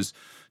Picard because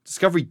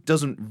Discovery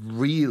doesn't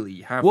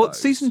really have. Well, those.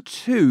 season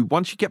 2,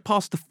 once you get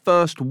past the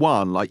first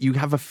one, like you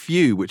have a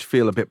few which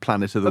feel a bit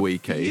Planet of the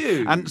Week-y.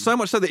 few? And so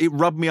much so that it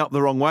rubbed me up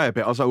the wrong way a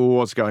bit. I was like, well,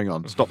 what's going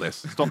on? Stop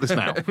this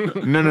now.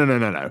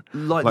 No.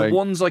 Like the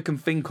ones I can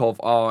think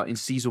of are in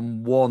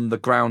season 1, the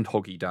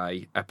Groundhoggy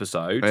Day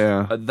episode.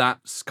 Yeah.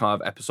 That's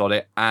kind of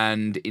episodic.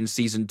 And in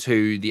season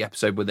 2, the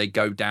episode where they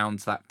go down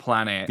to that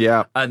planet.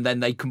 Yeah. And then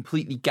they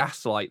completely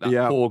gaslight that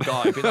Yeah. poor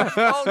guy. Being like,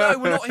 oh no,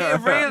 we're not here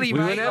really, We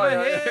were mate. never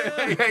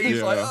Like, here. He's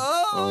Yeah. like,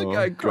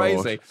 going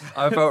crazy.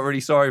 I felt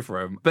really sorry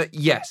for him. But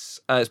yes,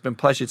 it's been a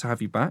pleasure to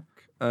have you back,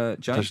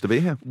 James. Pleasure to be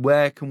here.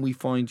 Where can we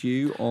find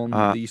you on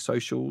the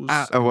socials?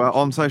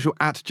 On social,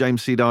 at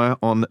James C. Dyer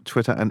on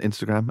Twitter and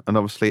Instagram, and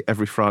obviously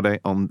every Friday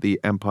on the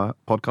Empire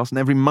podcast, and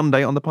every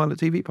Monday on the Pilot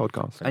TV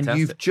podcast. And Fantastic.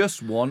 you've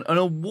just won an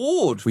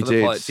award for We the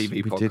did. Pilot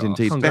TV podcast. We did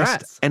indeed. Congrats.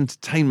 Best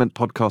Entertainment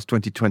Podcast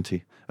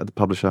 2020 at the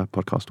Publisher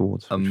Podcast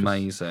Awards.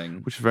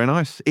 Amazing. Which is very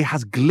nice. It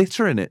has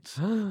glitter in it.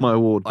 My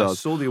award I does.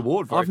 saw the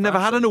award. Very I've never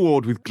had an fashionably.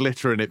 award with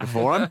glitter in it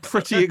before. I'm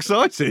pretty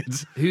excited.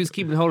 Who's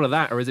keeping hold of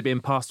that, or is it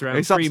being passed around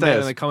It's free mail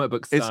upstairs. in a comic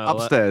book It's style?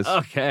 upstairs.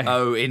 Okay.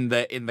 Oh, in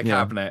the Yeah.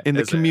 cabinet. in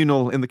the is it?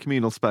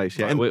 communal space.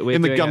 Yeah, We're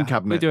in the doing gun a-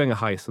 cabinet. We're doing a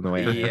heist on the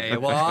way. Yeah,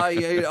 well,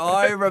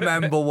 I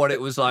remember what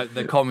it was like,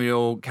 the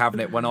communal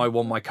cabinet, when I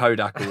won my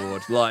Kodak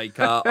Award. Like,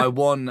 I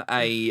won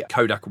a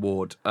Kodak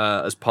Award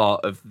as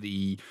part of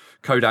the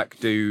Kodak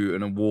do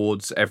an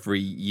awards every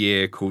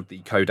year called the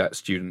Kodak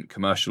Student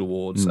Commercial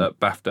Awards at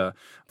BAFTA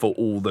for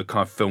all the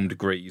kind of film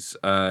degrees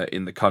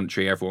in the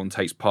country. Everyone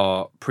takes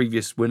part.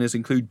 Previous winners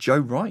include Joe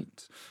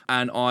Wright.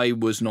 And I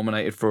was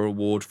nominated for an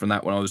award from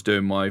that when I was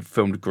doing my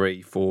film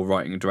degree for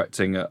writing and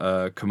directing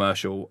a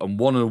commercial, and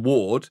won an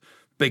award,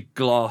 Big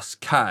Glass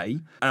K.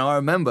 And I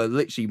remember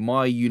literally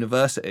my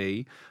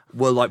university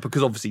were like,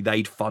 because obviously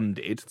they'd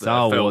funded the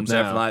our award films and now.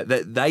 everything like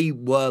that, they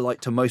were like,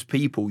 to most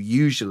people,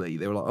 usually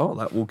they were like, oh,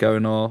 that will go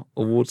in our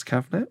awards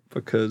cabinet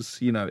because,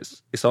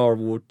 it's our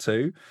award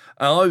too.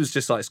 And I was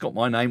just like, it's got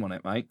my name on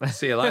it, mate.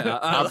 See you later.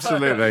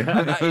 Absolutely.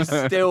 And that is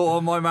still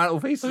on my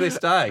mantelpiece to this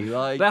day.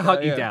 Like, They'll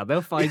hunt you yeah. down.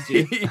 They'll find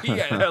you.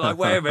 Yeah, they're like,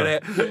 wait a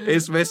minute,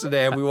 it's missing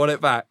here. We want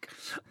it back.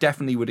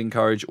 Definitely would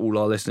encourage all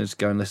our listeners to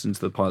go and listen to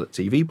the Pilot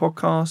TV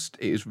podcast.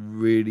 It is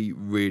really,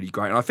 really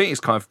great. And I think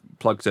it's kind of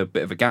plugged a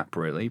bit of a gap,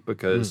 really,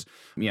 because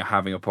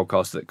having a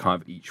podcast that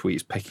kind of each week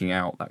is picking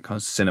out that kind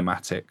of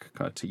cinematic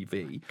kind of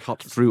TV.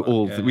 Cut through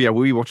all. Yeah.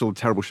 We watch all the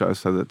terrible shows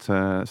so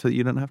that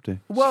you don't have to.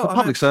 Well, It's for I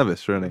public mean,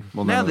 service, really.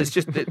 more than Now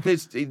anything.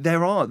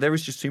 there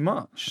is just too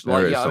much.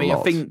 There is I a mean, I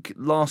lot. think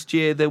last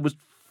year there was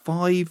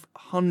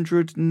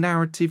 500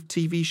 narrative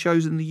TV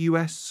shows in the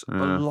US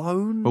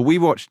alone. Well, we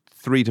watched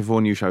 3 to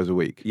 4 new shows a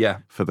week. Yeah.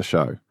 For the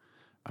show.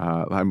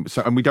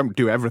 And we don't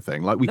do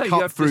everything. Like we No, you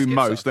cut have to through skip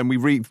most, stuff. then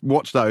we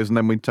watch those, and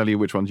then we tell you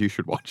which ones you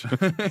should watch,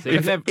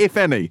 if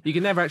any. You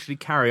can never actually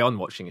carry on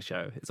watching a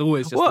show. It's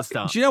always just the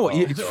start. Do you know what? Oh,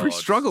 It's God. a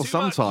struggle Too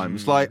much.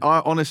 sometimes. Like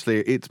I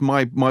honestly, it's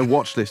my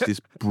watch list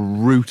is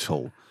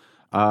brutal.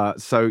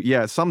 So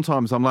yeah,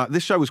 sometimes I'm like,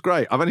 this show was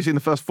great. I've only seen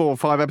the first 4 or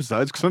 5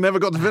 episodes because I never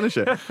got to finish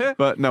it.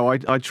 But no,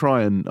 I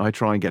try and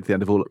get to the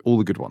end of all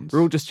the good ones.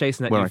 We're all just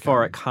chasing that Where I can.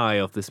 euphoric high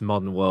of this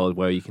modern world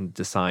where you can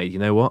decide, you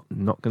know what,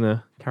 I'm not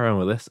gonna carry on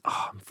with this.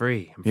 Oh, I'm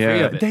free. I'm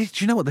free of it. Do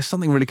you know what? There's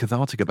something really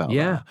cathartic about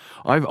Yeah.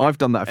 that. I've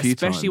done that a few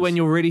times. Especially when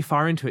you're really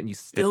far into it and you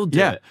still do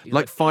Yeah, it. You're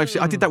like 5.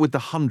 I did that with The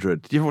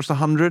 100. Did you ever watch The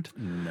 100?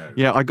 No.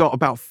 Yeah, I got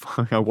about.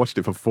 I watched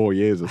it for 4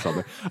 years or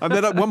something, and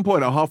then at one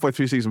point, halfway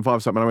through season 5 or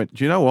something, I went,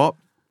 "Do you know what?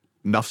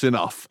 Enough's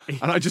enough,"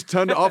 and I just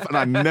turned it off, and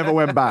I never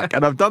went back.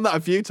 And I've done that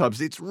a few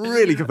times. It's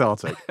really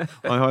cathartic.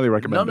 I highly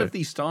recommend it. None of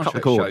these Star Cut the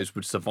Trek cord. shows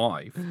would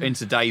survive in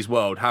today's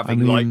world,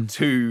 having like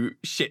 2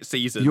 shit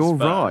seasons. You're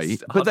first.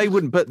 right, but they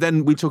wouldn't. But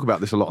then we talk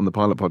about this a lot on the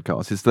Pilot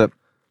podcast. Is that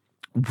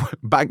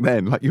back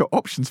then, like your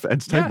options for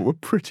entertainment were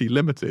pretty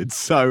limited.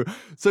 So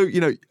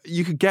you know,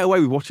 you could get away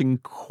with watching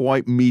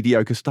quite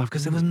mediocre stuff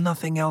because there was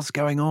nothing else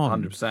going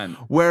on. 100%.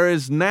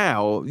 Whereas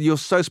now you're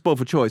so spoiled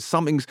for choice.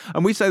 And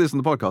we say this on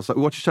the podcast. Like,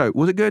 we watch a show.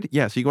 Was it good?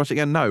 Yeah. So you can watch it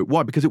again. No.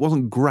 Why? Because it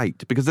wasn't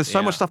great. Because there's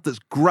so much stuff that's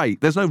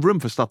great. There's no room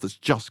for stuff that's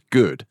just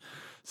good.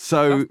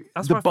 So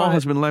That's the why I bar find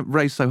has been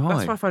raised so high.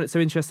 That's why I find it so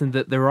interesting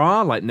that there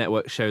are like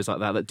network shows like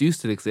that do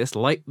still exist,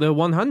 like the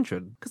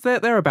 100, because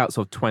they're about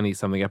sort of 20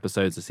 something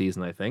episodes a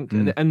season, I think,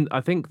 and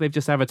I think they've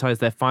just advertised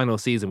their final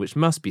season, which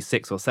must be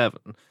 6 or 7.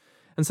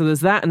 And so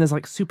there's that, and there's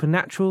like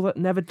Supernatural that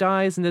never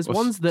dies, and there's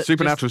ones that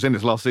Supernatural's in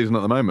its last season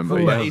at the moment.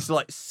 But But it's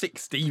like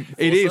 16.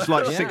 It is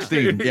like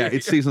 16. Yeah,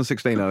 it's season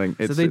 16, I think.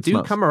 So they it's do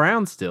nuts. come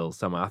around still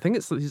somehow. I think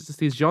it's just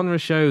these genre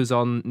shows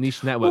on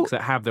niche networks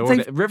that have their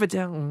own.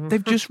 Riverdale.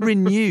 They've just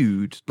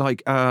renewed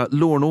like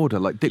Law and Order.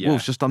 Like Dick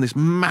Wolf's just done this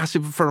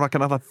massive for like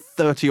another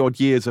 30 odd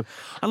years of,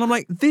 and I'm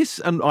like this,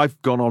 and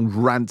I've gone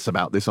on rants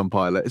about this on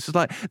Pilot. It's just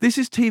like this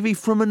is TV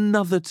from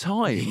another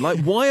time. Like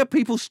why are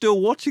people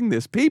still watching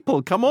this?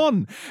 People, come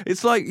on!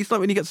 It's like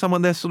when you get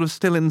someone they're sort of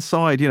still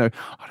inside. You know,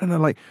 I don't know,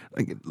 like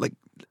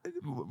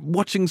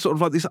watching sort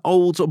of like this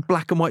old sort of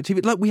black and white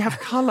TV. Like we have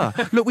colour.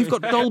 Look, we've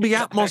got Dolby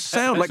Atmos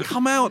sound. Like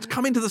come out,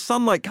 come into the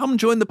sunlight, come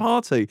join the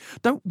party.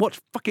 Don't watch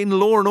fucking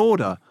Law and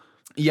Order.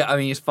 Yeah, I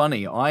mean, it's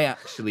funny. I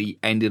actually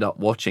ended up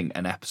watching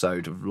an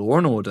episode of Law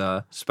and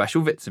Order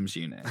Special Victims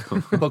Unit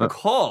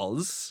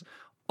because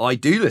I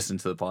do listen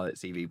to the Pilot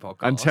TV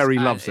podcast. And Terry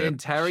loves it. And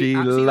Terry She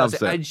absolutely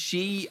loves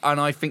it.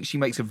 And I think she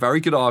makes a very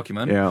good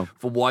argument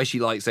for why she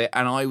likes it.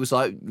 And I was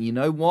like, you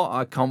know what?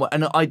 I can't.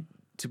 And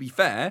to be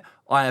fair,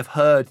 I have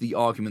heard the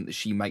argument that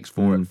she makes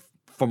for it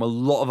from a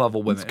lot of other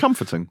women. It's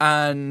comforting.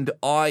 And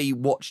I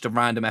watched a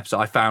random episode.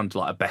 I found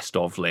like a best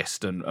of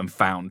list and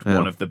found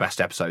one of the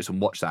best episodes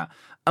and watched that.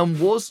 And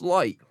was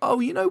like, oh,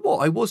 you know what?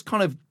 I was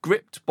kind of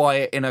gripped by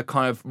it in a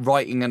kind of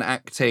writing and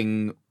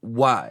acting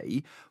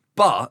way.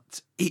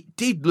 But it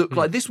did look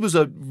like this was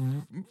a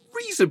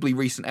reasonably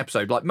recent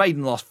episode, like made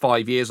in the last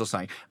 5 years or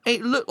something.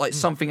 It looked like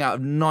something out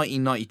of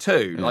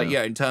 1992,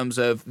 in terms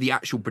of the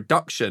actual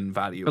production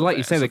value. But like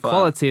you say, the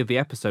quality of the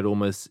episode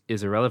almost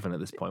is irrelevant at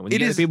this point. When you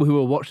get the people who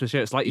will watch the show,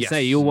 it's like you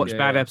say, you'll watch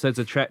bad episodes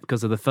of Trek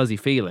because of the fuzzy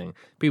feeling.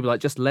 People are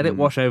like, just let it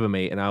wash over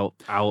me, and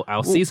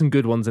I'll see some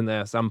good ones in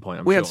there at some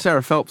point. We had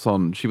Sarah Phelps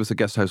on. She was a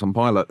guest host on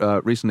Pilot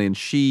recently, and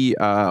she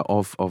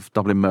of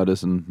Dublin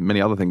Murders and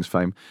many other things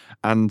fame,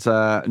 and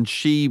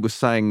she was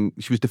saying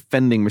she was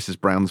defending Mrs.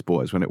 Brown's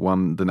Boys when it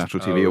won the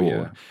National TV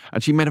Award,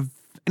 and she made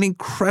an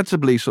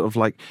incredibly sort of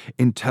like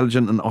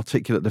intelligent and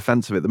articulate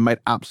defense of it that made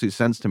absolute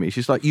sense to me.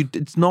 She's like,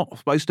 it's not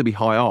supposed to be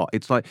high art.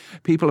 It's like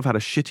people have had a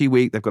shitty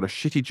week, they've got a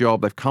shitty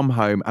job, they've come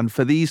home, and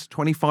for these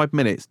 25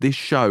 minutes, this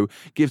show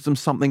gives them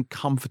something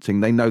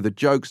comforting. They know the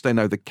jokes, they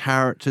know the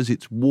characters,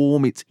 it's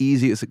warm, it's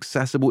easy, it's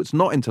accessible, it's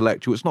not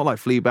intellectual, it's not like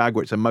Fleabag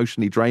where it's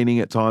emotionally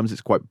draining at times,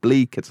 it's quite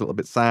bleak, it's a little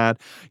bit sad.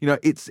 You know,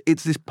 it's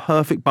this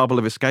perfect bubble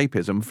of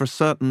escapism.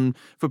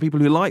 For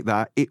people who like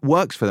that, it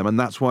works for them, and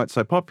that's why it's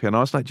so popular. And I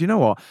was like, do you know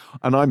what?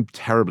 And I'm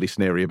terribly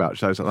sneery about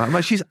shows like that. I'm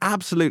like, she's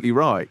absolutely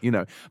right, you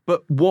know.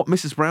 But what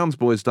Mrs. Brown's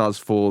Boys does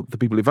for the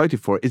people who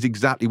voted for it is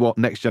exactly what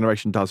Next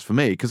Generation does for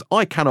me, because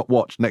I cannot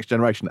watch Next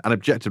Generation and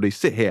objectively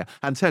sit here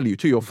and tell you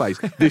to your face,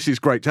 this is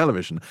great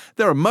television.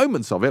 There are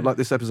moments of it, like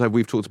this episode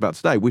we've talked about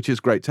today, which is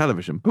great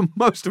television, but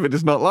most of it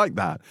is not like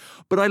that.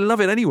 But I love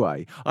it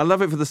anyway. I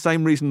love it for the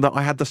same reason that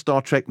I had the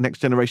Star Trek Next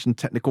Generation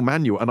technical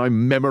manual and I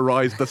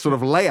memorized the sort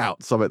of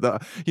layouts of it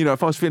that, you know,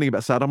 if I was feeling a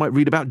bit sad, I might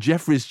read about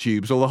Jeffries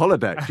tubes or the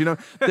holodeck. You know,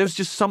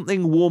 there's just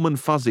something warm and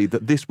fuzzy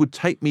that this would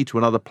take me to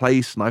another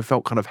place, and I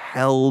felt kind of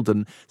held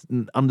and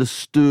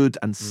understood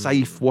and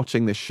safe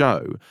watching this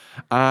show.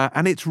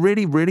 And it's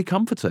really, really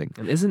comforting.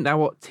 And isn't that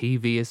what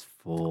TV is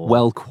for?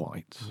 Well,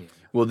 quite. Yeah.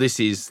 Well, this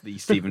is the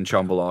Stephen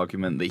Trumbull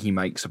argument that he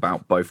makes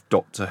about both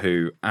Doctor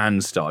Who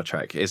and Star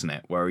Trek, isn't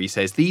it? Where he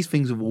says these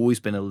things have always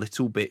been a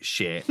little bit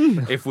shit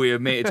if we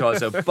admit it to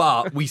ourselves,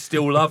 but we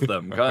still love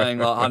them. Going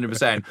like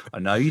 100%. I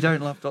know you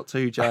don't love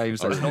Doctor Who,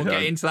 James. Let's not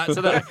get into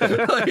that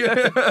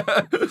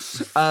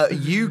today.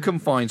 You can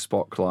find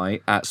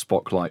Spotlight at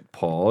Spotlight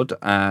Pod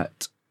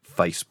at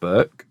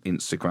Facebook,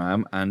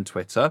 Instagram, and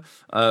Twitter.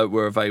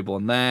 We're available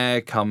on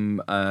there.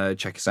 Come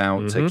check us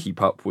out to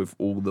keep up with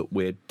all that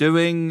we're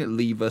doing.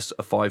 Leave us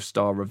a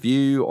 5-star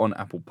review on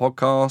Apple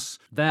Podcasts.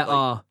 There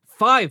are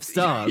 5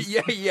 stars.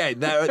 Yeah,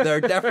 there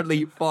are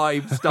definitely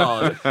 5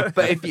 stars.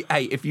 But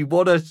if you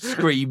want to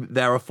scream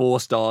there are 4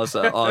 stars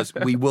at us,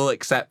 we will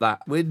accept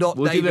that. We're not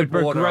We'll do the David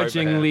Warner over here.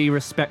 begrudgingly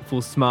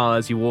respectful smile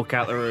as you walk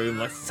out the room,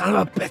 like, son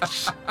of a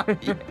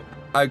bitch.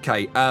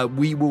 Okay,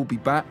 we will be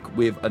back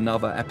with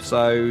another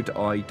episode.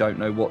 I don't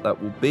know what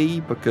that will be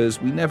because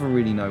we never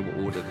really know what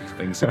order these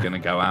things are going to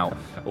go out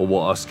or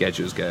what our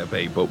schedule is going to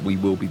be, but we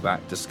will be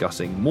back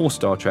discussing more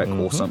Star Trek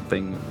or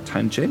something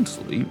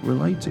tangentially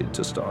related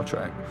to Star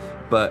Trek.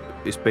 But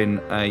it's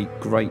been a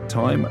great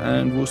time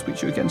and we'll speak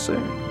to you again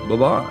soon.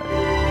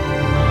 Bye-bye.